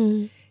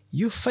information.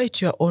 You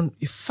fight your own,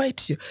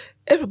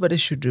 everybody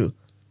should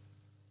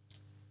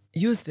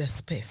use their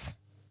space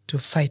to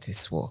fight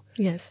this war.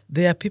 Yes.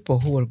 There are people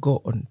who will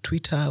go on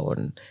Twitter,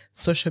 on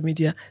social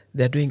media.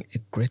 They're doing a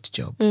great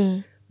job.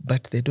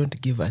 But they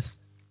don't give us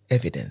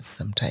evidence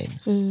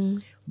sometimes.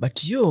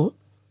 But you,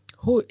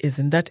 who is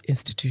in that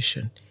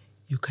institution,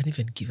 you can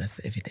even give us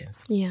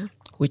evidence. Yeah.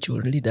 Which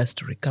will lead us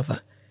to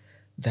recover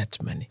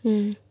that money.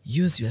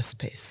 Use your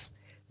space.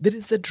 There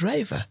is the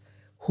driver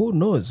who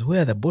knows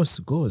where the boss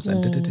goes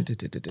and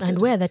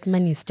where that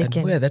money is taken.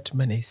 And where that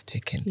money is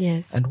taken.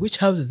 Yes. And which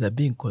houses are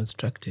being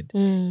constructed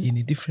in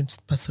a different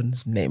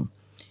person's name.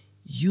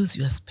 Use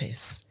your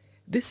space.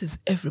 This is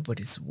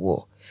everybody's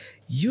war.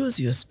 Use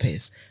your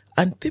space.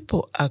 And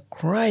people are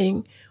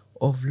crying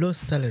of low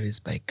salaries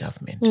by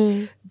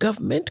government.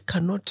 Government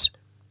cannot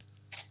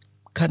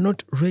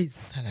raise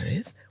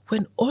salaries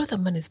when all the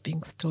money is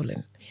being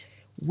stolen. Yes.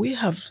 We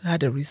have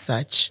had a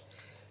research,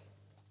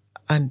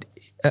 and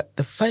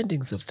the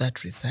findings of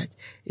that research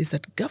is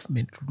that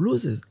government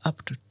loses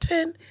up to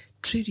 10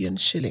 trillion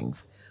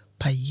shillings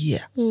per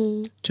year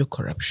to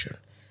corruption.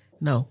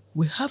 Now,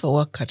 we have our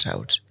work cut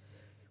out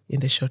in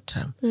the short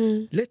term.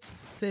 Let's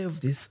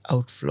save this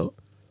outflow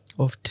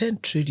of 10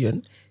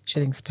 trillion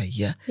shillings per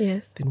year.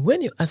 Yes. Then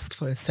when you ask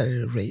for a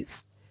salary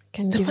raise,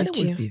 the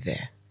money will be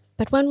there.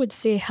 But one would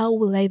say, how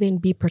will I then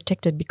be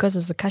protected? Because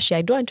as a cashier,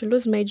 I don't want to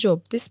lose my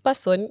job. This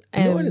person...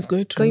 no one is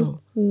going to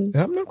know.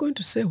 I'm not going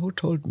to say who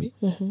told me.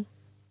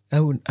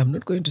 I'm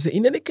not going to say.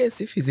 In any case,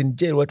 if he's in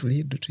jail, what will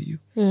he do to you?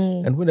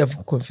 And when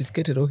I've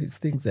confiscated all his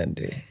things and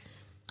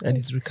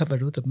he's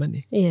recovered all the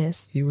money,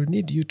 yes, he will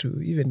need you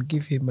to even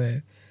give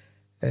him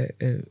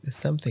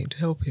something to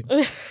help him.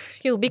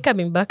 He'll be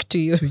coming back to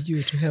you.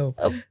 To help.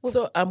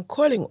 So I'm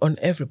calling on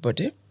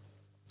everybody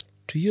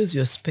to use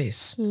your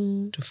space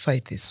to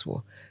fight this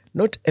war.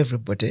 Not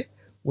everybody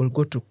will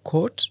go to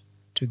court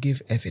to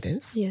give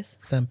evidence. Yes.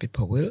 Some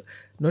people will.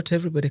 Not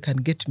everybody can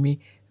get me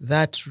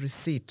that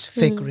receipt,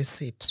 fake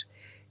receipt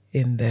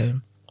in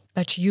the...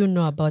 But you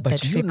know about that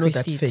fake receipt. But you know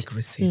that fake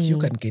receipt. You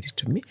can get it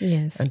to me.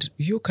 Yes. And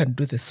you can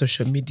do the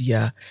social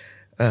media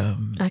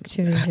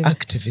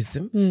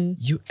activism.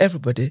 You,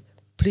 everybody,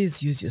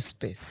 please use your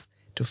space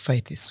to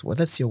fight this war.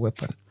 That's your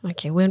weapon.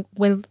 Okay. When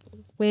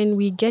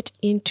we get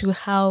into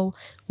how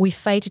we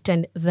fight it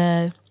and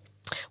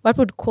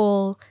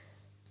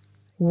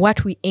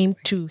what we aim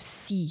to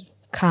see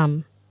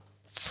come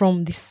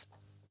from this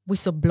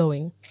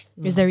whistleblowing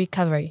is the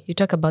recovery. You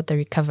talk about the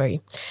recovery.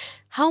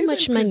 How Even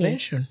much money?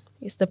 Prevention.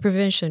 It's the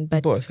prevention,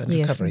 but both and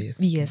recovery.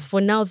 Yes. Yes. For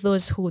now,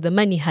 those who the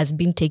money has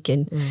been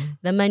taken,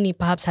 the money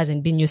perhaps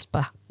hasn't been used,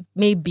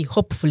 maybe,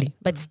 hopefully,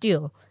 but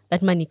still,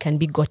 that money can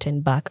be gotten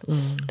back.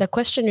 The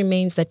question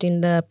remains that in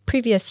the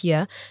previous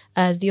year,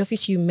 as the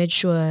office, you made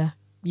sure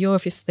your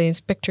office, the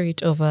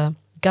Inspectorate of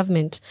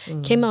Government,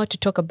 came out to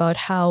talk about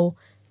how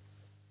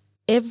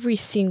every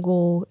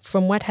single,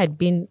 from what had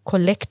been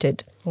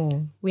collected,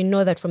 we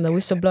know that from the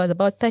whistleblowers,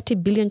 about 30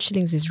 billion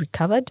shillings is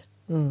recovered.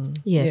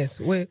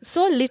 Yes.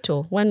 So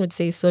little, one would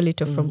say so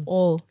little from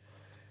all.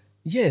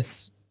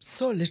 Yes,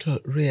 so little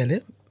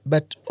really,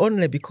 but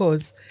only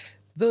because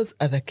those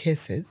are the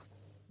cases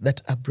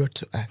that are brought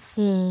to us.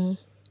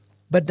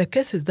 But the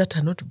cases that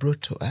are not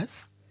brought to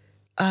us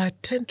are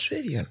 10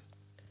 trillion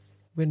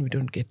when we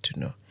don't get to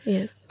know.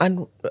 Yes.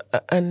 And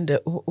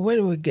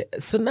when we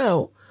get, so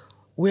now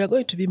we are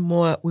going to be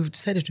more, we've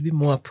decided to be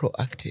more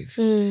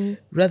proactive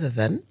rather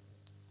than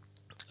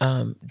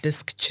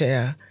desk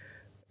chair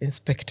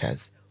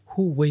inspectors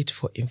who wait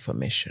for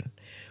information.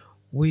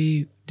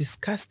 We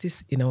discussed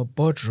this in our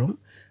boardroom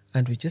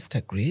and we just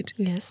agreed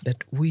that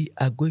we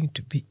are going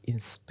to be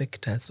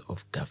inspectors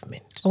of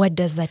government. What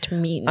does that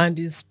mean? And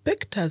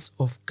inspectors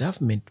of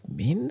government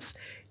means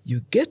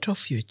you get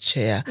off your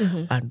chair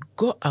and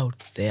go out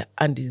there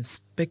and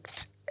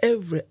inspect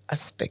every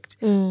aspect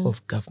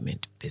of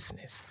government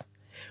business.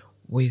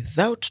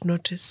 Without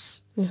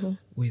notice,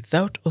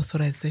 without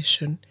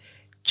authorization,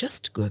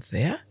 just go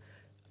there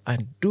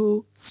and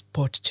do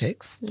spot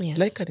checks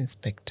like an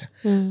inspector.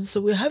 So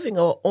we're having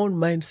our own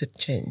mindset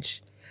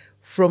change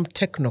from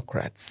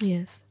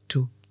technocrats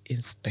to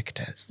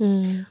inspectors.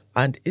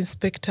 And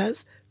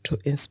inspectors to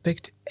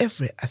inspect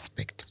every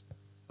aspect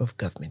of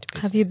government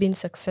business. Have you been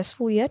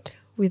successful yet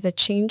with the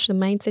change, the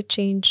mindset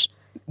change?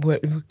 Well,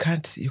 you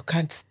can't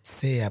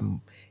say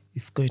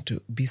it's going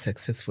to be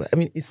successful. I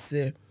mean, it's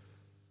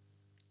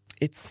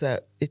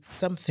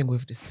something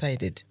we've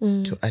decided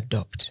to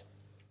adopt.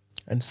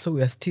 And so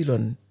we are still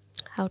on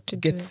how to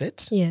get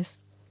set.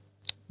 Yes.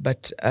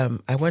 But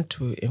I want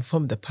to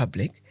inform the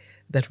public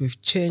that we've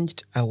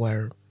changed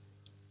our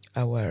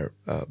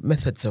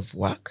methods of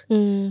work.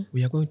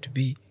 We are going to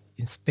be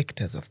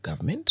inspectors of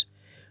government,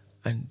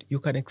 and you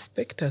can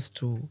expect us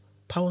to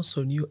pounce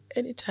on you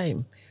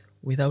anytime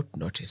without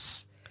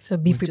notice. So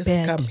be We'll prepared.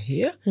 just come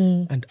here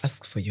and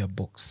ask for your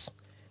books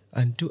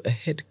and do a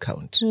head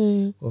count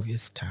of your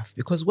staff,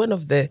 because one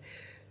of the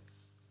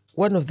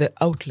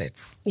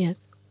outlets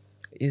Yes.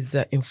 is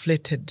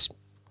inflated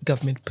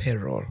government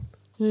payroll.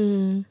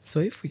 So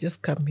if we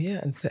just come here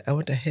and say, I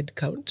want a head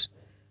count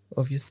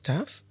of your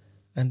staff,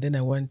 and then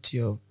I want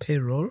your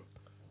payroll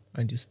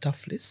and your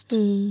staff list,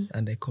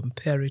 and I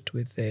compare it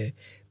with the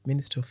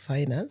Minister of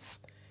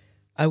Finance,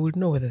 I would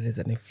know whether there's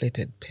an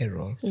inflated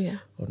payroll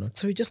or not.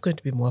 So we're just going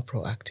to be more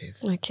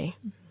proactive. Okay.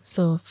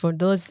 So for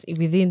those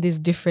within these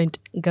different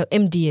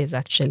MDAs,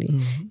 actually,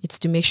 it's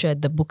to make sure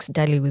the books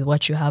tally with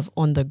what you have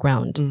on the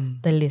ground,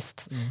 the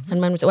lists, and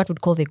what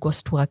we'd call the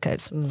ghost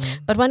workers.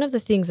 But one of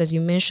the things, as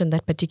you mentioned,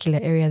 that particular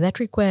area, that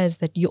requires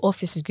that your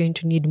office is going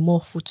to need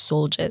more foot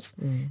soldiers.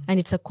 And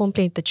it's a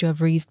complaint that you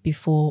have raised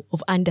before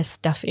of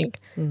understaffing.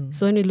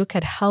 So when we look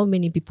at how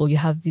many people you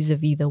have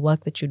vis-a-vis the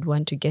work that you'd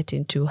want to get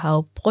into,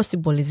 how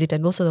possible is it,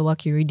 and also the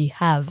work you already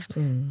have?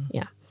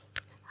 Yeah.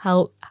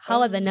 How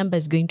are the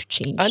numbers going to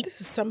change? And this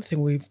is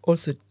something we've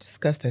also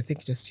discussed, I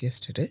think, just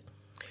yesterday.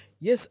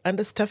 Yes,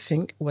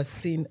 understaffing was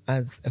seen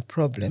as a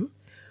problem,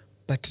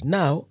 but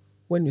now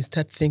when we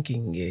start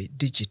thinking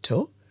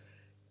digital,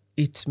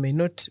 it may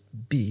not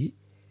be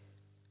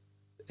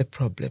a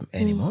problem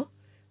anymore,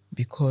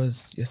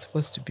 because you're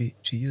supposed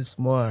to use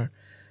more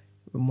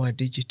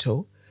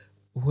digital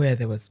where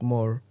there was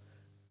more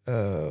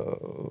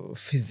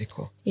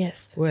physical.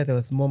 Yes. Where there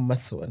was more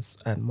muscle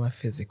and more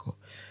physical.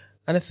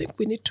 And I think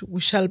we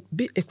shall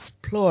be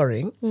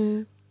exploring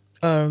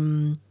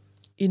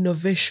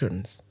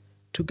innovations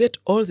to get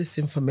all this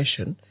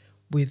information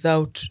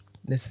without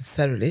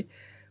necessarily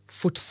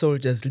foot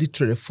soldiers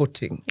literally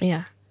footing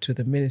to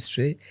the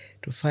ministry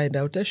to find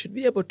out. I should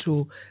be able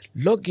to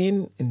log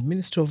in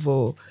Ministry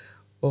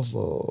of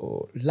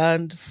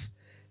Lands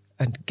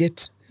and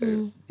get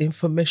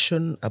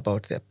information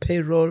about their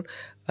payroll,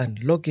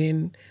 and log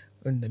in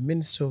on the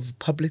Ministry of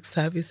Public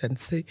Service and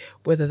see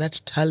whether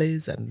that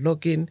tallies, and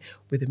log in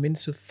with the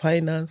Ministry of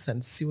Finance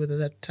and see whether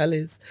that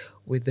tallies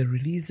with the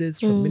releases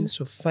from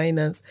Ministry of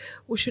Finance.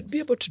 We should be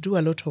able to do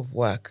a lot of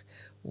work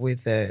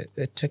with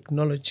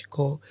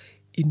technological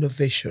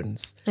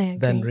innovations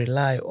than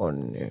rely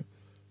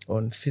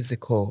on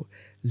physical,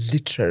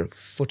 literal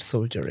foot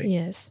soldiering.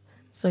 Yes.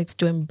 So it's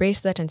to embrace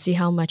that and see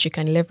how much you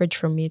can leverage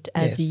from it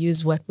as you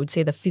use what would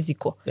say the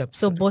physical. Absolutely.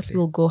 So both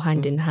will go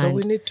hand in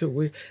hand.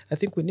 So I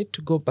think we need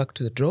to go back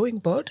to the drawing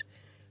board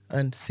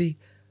and see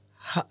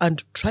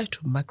and try to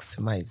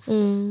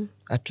maximize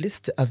at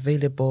least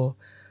available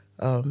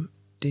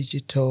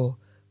digital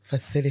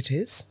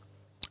facilities,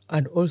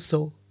 and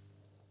also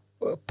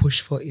push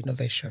for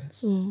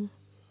innovations.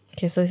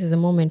 Okay, so this is a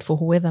moment for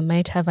whoever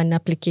might have an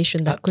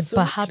application that could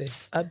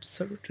perhaps...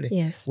 Absolutely.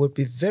 Yes. We'll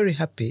be very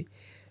happy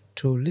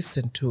to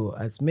listen to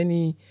as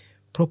many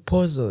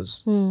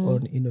proposals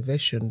on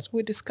innovations.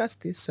 We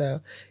discussed this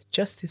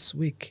just this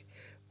week.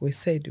 We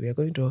said we are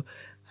going to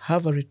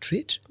have a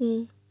retreat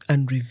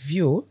and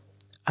review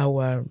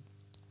our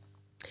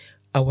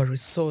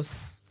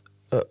resource,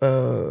 the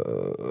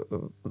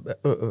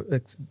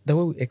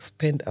way we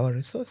expend our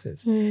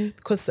resources.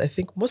 Because I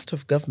think most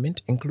of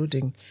government,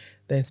 including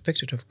the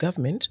Inspectorate of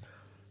Government,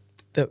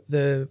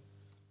 the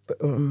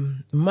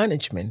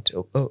management,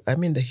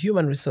 the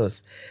human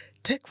resource,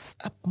 takes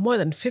up more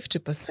than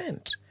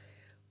 50%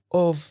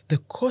 of the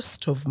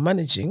cost of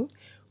managing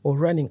or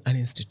running an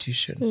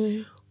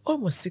institution.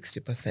 Almost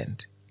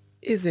 60%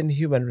 is in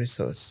human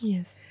resource.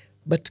 Yes.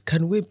 But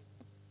can we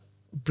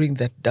bring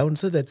that down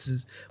so that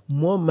there's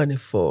more money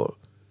for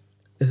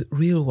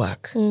real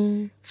work,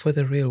 for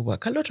the real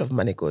work? A lot of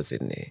money goes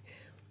in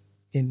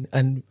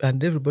and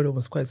everybody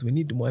almost cries, we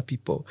need more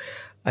people.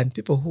 And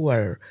people who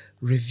are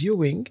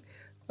reviewing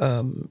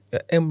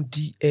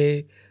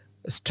MDA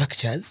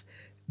structures,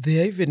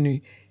 they are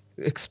even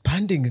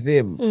expanding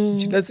them,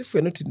 as if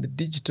we're not in the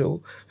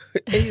digital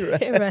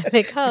era.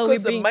 Like how are we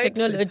bring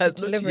technology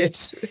to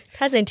leverage? It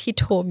hasn't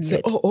hit home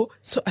yet.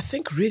 So I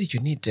think really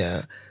you need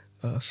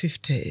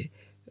 50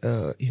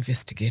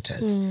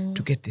 investigators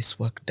to get this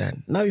work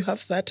done. Now you have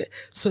 30,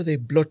 so they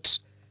blot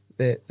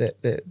the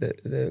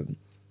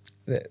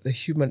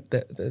human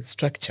the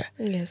structure.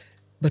 Yes.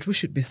 But we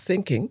should be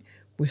thinking,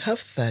 we have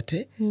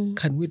 30,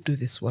 can we do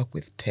this work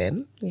with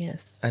 10?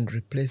 Yes. And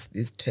replace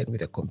these 10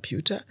 with a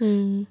computer?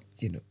 And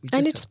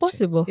it's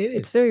possible.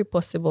 It's very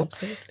possible.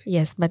 Absolutely.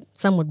 Yes, but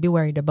some would be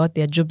worried about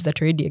their jobs that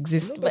already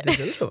exist. No, but there's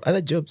a lot of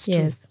other jobs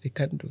too they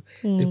can do.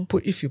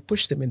 If you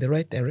push them in the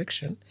right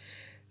direction,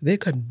 they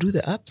can do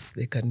the apps.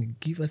 They can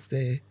give us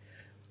the...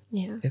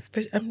 Yeah.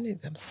 Especially,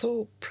 I'm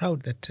so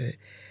proud that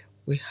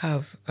we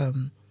have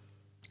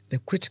the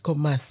critical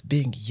mass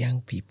being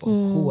young people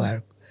who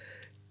are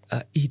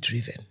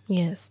e-driven.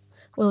 Yes.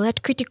 Well,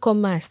 that critical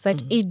mass,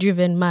 that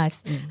e-driven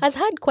mass, has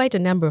had quite a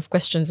number of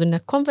questions in a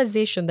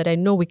conversation that I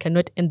know we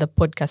cannot end the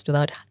podcast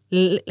without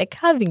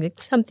having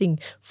something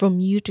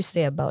from you to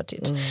say about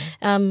it.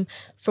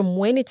 From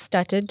when it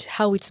started,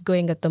 how it's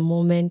going at the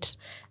moment,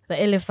 the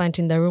elephant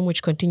in the room,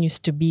 which continues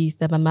to be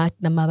the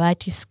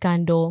Mabati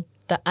scandal,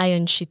 the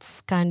iron sheet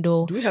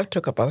scandal. Do we have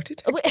to talk about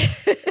it?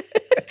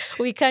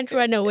 We can't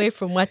run away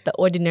from what the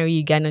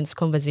ordinary Ugandans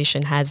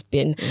conversation has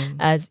been,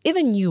 as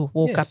even you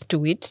woke up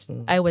to it.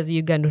 I was a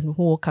Ugandan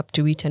who woke up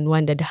to it and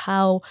wondered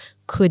how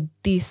could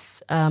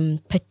these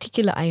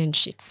particular iron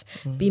sheets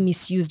be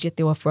misused, yet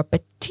they were for a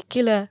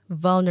particular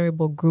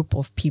vulnerable group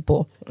of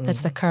people.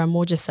 That's the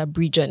Karamoja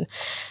sub-region.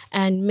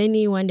 And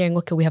many wondering,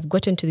 okay, we have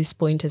gotten to this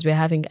point as we're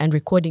having and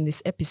recording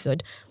this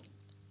episode.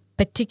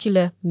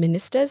 Particular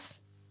ministers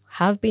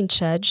have been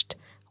charged.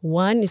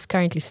 One is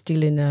currently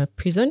still in a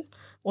prison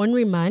on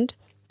remand.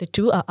 The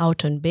two are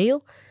out on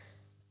bail,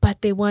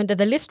 but they wonder,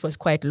 the list was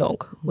quite long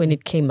when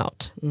it came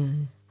out.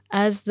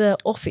 As the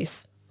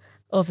office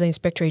of the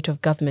Inspectorate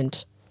of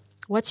Government,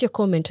 what's your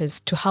comment as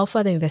to how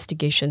far the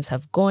investigations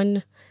have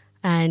gone,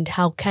 and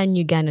how can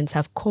Ugandans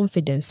have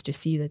confidence to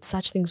see that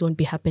such things won't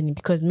be happening?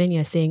 Because many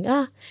are saying,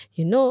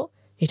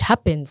 it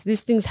happens.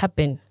 These things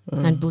happen,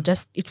 and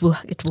it will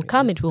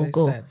come, it will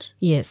go. Sad.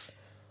 Yes.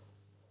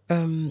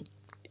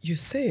 You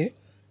see,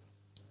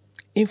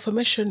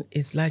 information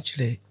is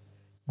largely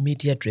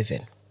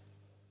media-driven.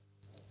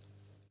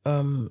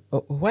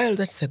 While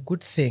that's a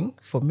good thing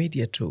for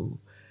media to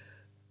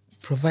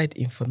provide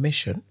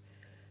information,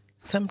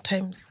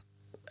 sometimes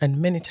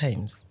and many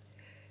times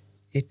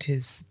it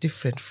is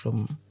different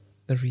from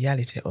the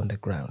reality on the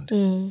ground.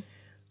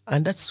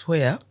 And that's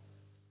where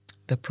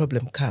the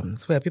problem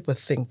comes, where people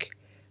think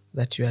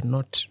that you are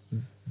not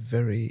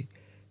very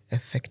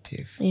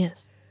effective.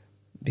 Yes.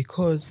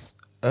 Because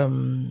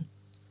I'll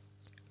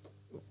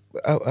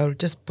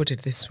just put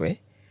it this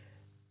way.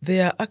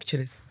 There are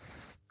actually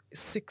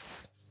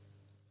 6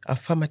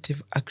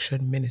 affirmative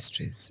action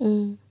ministries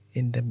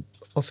in the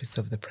office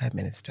of the Prime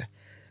Minister.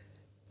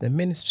 The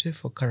Ministry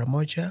for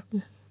Karamoja,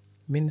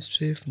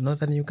 Ministry of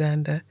Northern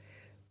Uganda,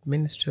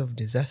 Ministry of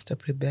Disaster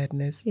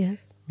Preparedness,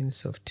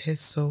 Ministry of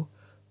Teso,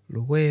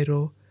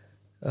 Luwero,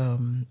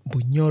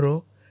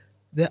 Bunyoro.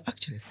 There are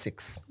actually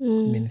 6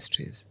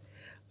 ministries.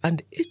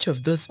 And each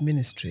of those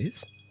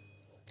ministries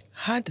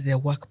had their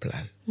work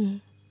plan.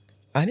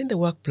 And in the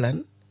work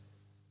plan,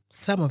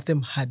 some of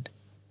them had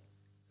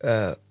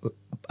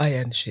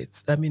iron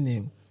sheets.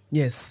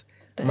 Yes,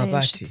 The iron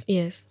mabati, sheets,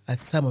 yes. as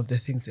some of the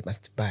things they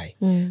must buy,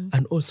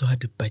 and also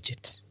had a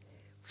budget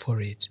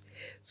for it.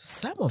 So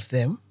some of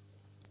them,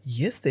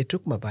 yes, they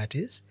took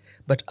mabatis,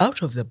 but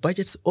out of the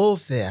budgets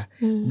of their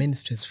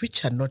ministries,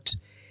 which are not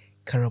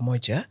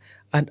Karamoja,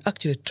 and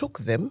actually took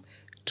them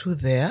to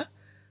their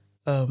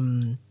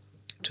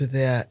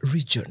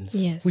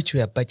regions, which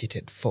were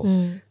budgeted for.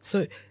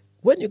 So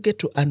when you get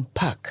to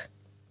unpack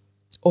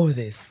all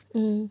this,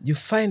 you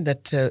find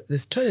that the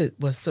story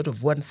was sort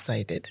of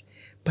one-sided,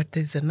 but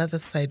there's another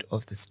side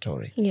of the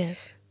story.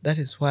 Yes. That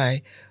is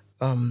why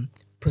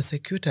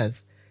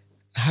prosecutors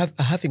are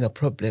having a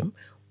problem,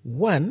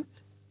 one,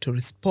 to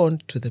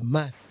respond to the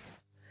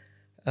mass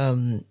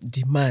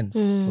demands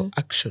for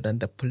action and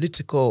the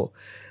political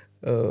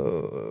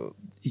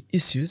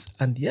issues,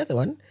 and the other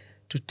one,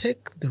 to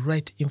take the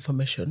right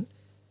information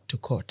to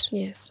court.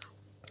 Yes.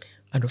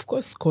 And of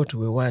course, court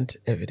will want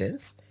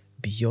evidence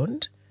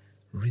beyond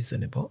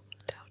reasonable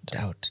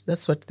doubt.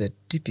 That's what the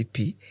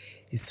DPP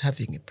is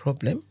having a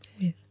problem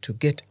to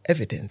get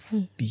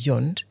evidence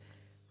beyond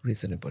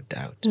reasonable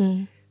doubt.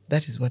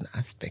 That is one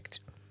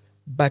aspect.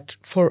 But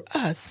for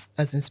us,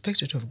 as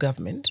Inspectorate of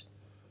Government,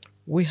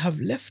 we have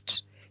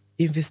left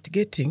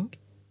investigating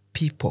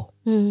people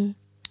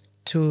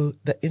to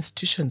the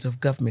institutions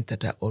of government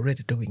that are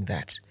already doing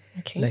that,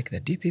 like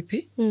the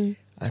DPP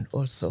and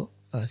also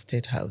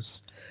State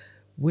House.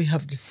 We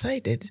have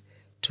decided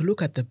to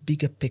look at the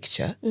bigger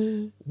picture,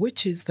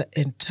 which is the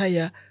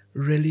entire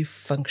relief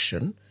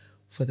function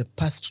for the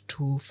past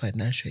 2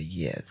 financial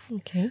years.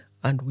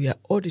 And we are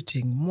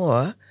auditing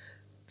more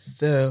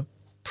the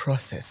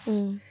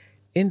process.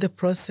 In the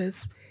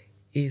process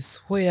is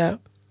where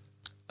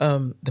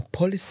the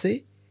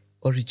policy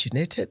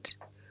originated,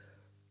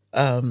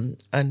 and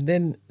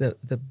then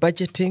the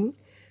budgeting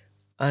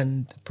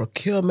and the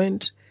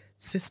procurement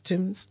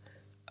systems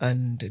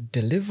and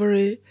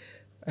delivery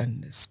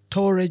and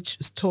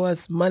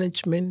stores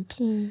management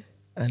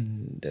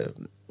and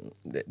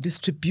the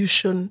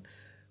distribution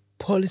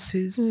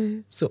policies.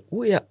 So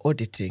we are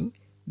auditing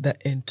the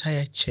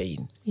entire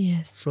chain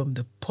from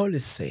the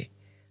policy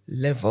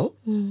level,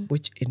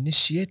 which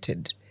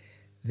initiated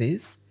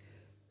this,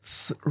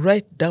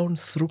 right down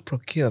through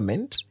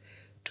procurement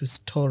to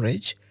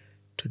storage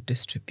to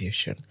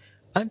distribution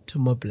and to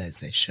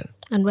mobilization.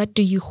 And what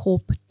do you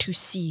hope to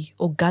see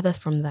or gather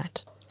from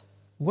that?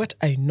 What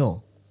I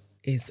know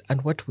is,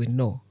 and what we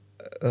know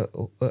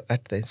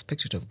at the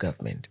Inspectorate of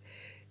Government,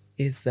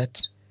 is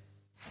that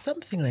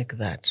something like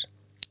that,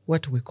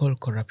 what we call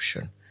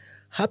corruption,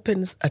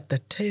 happens at the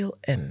tail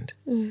end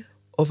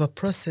of a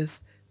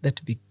process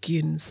that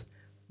begins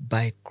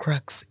by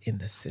cracks in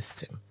the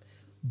system,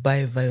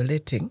 by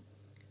violating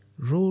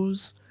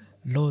rules,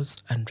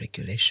 laws, and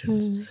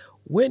regulations.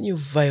 When you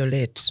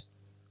violate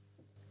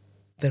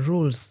the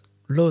rules,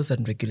 laws,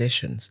 and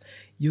regulations,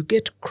 you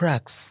get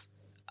cracks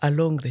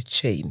along the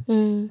chain,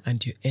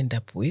 and you end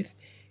up with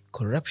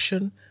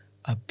corruption,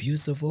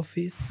 abuse of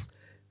office,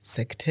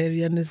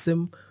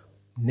 sectarianism,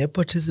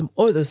 nepotism,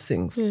 all those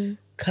things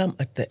come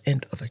at the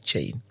end of a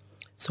chain.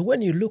 So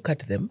when you look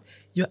at them,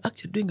 you're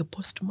actually doing a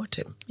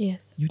post-mortem.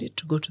 Yes. You need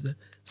to go to the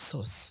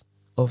source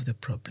of the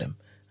problem,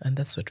 and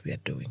that's what we are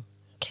doing.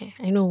 Okay,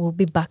 I know we'll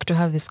be back to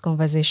have this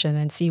conversation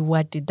and see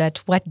what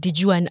did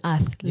you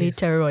unearth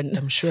later on.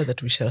 I'm sure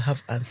that we shall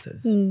have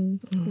answers.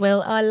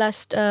 Well, our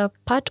last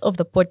part of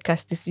the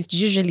podcast, this is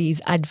usually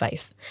is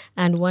advice,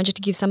 and we want you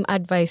to give some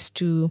advice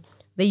to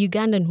the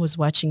Ugandan who's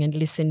watching and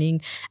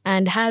listening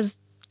and has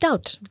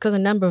doubt, because a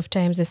number of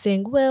times they're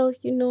saying, well,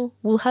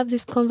 we'll have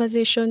this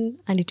conversation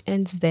and it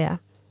ends there.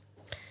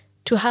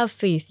 To have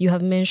faith, you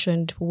have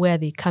mentioned where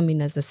they come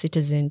in as a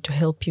citizen to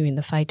help you in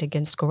the fight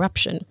against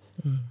corruption.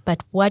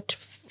 But what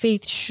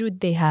faith should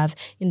they have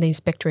in the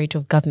Inspectorate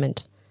of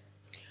Government?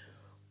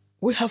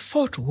 We have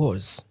fought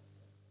wars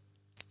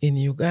in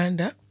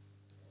Uganda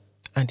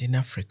and in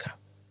Africa.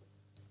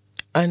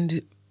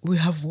 And we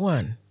have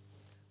won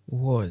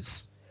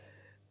wars.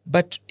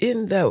 But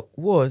in the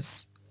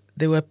wars,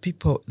 there were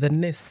people, the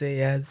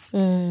naysayers,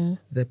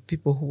 the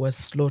people who were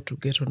slow to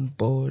get on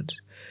board.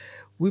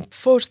 We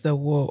fought the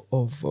war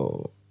of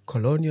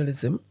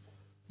colonialism.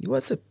 It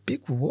was a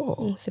big war.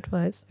 Yes, it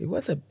was. It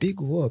was a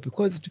big war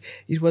because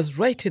it was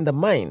right in the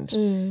mind,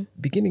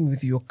 beginning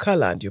with your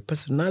color and your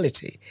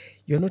personality.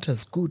 You're not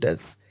as good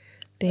as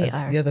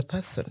the other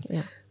person.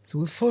 Yeah. So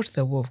we fought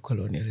the war of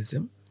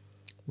colonialism.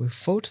 We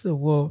fought the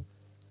war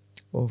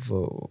of,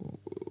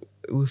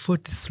 we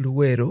fought the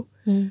Sluero,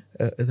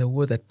 the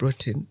war that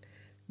brought in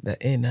the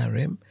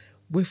NRM.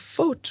 We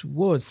fought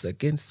wars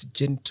against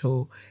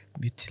genital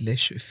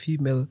mutilation,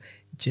 female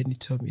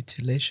genital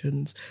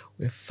mutilations.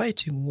 We're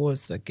fighting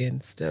wars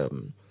against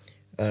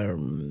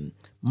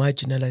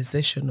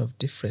marginalization of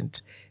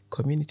different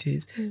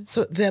communities.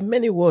 So there are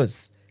many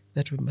wars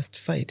that we must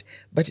fight.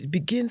 But it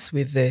begins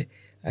with,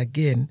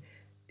 again,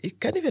 it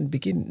can even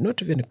begin,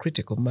 not even a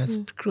critical mass.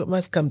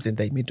 Mass comes in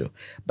the middle.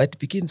 But it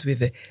begins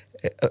with a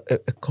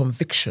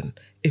conviction,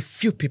 a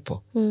few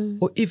people,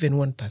 or even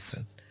one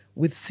person,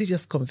 with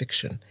serious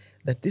conviction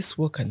that this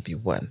war can be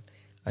won,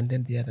 and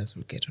then the others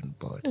will get on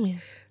board.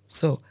 Yes.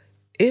 So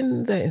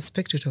in the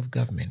Inspectorate of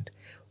Government,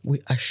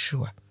 we are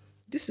sure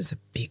this is a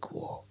big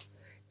war.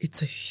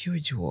 It's a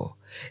huge war.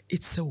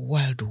 It's a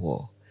wild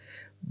war.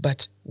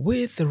 But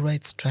with the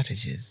right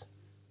strategies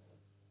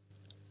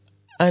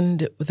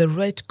and the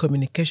right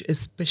communication,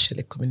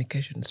 especially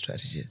communication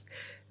strategies,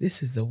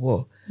 this is the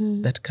war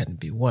that can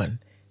be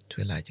won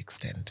to a large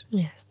extent.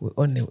 Yes. We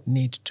only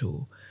need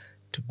to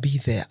be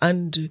there.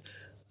 And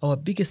our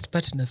biggest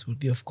partners will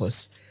be, of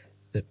course,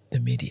 the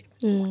media.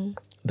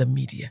 The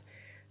media,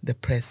 the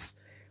press.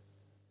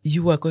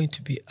 You are going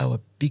to be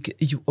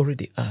you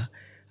already are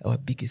our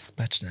biggest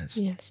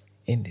partners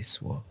in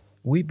this war.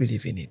 We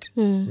believe in it.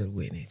 We'll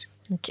win it.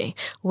 Okay.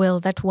 Well,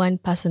 that one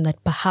person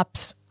that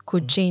perhaps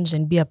could change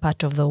and be a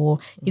part of the war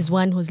is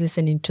one who's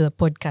listening to the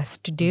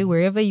podcast today.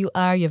 Wherever you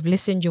are, you've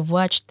listened, you've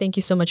watched. Thank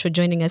you so much for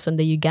joining us on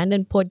the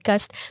Ugandan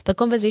podcast. The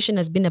conversation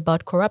has been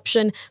about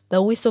corruption,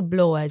 the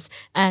whistleblowers,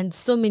 and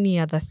so many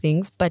other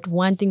things. But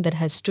one thing that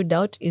has stood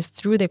out is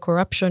through the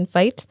corruption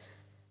fight,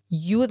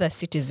 you, the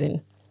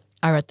citizen,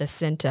 are at the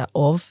center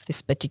of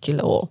this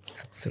particular war.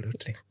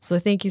 Absolutely. So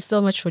thank you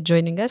so much for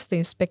joining us, the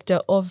Inspector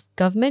of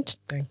Government.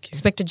 Thank you.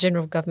 Inspector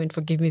General of Government,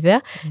 forgive me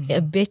there.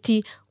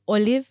 Beti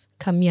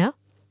Kamya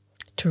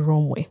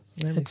Turwomwe.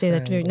 I'd say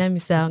that very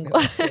Namisango.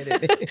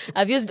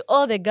 I've used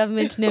all the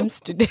government names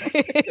today.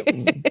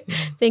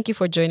 Thank you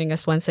for joining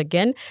us once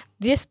again.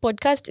 This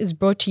podcast is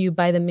brought to you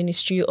by the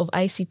Ministry of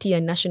ICT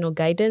and National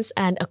Guidance,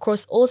 and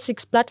across all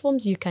 6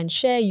 platforms you can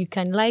share, you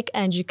can like,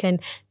 and you can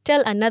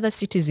tell another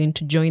citizen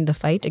to join the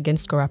fight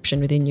against corruption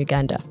within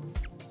Uganda.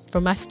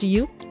 From us to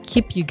you,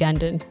 keep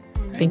Ugandan.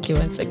 Thank you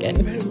once again.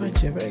 Very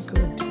much. You're very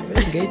good.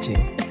 Very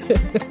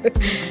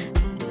engaging.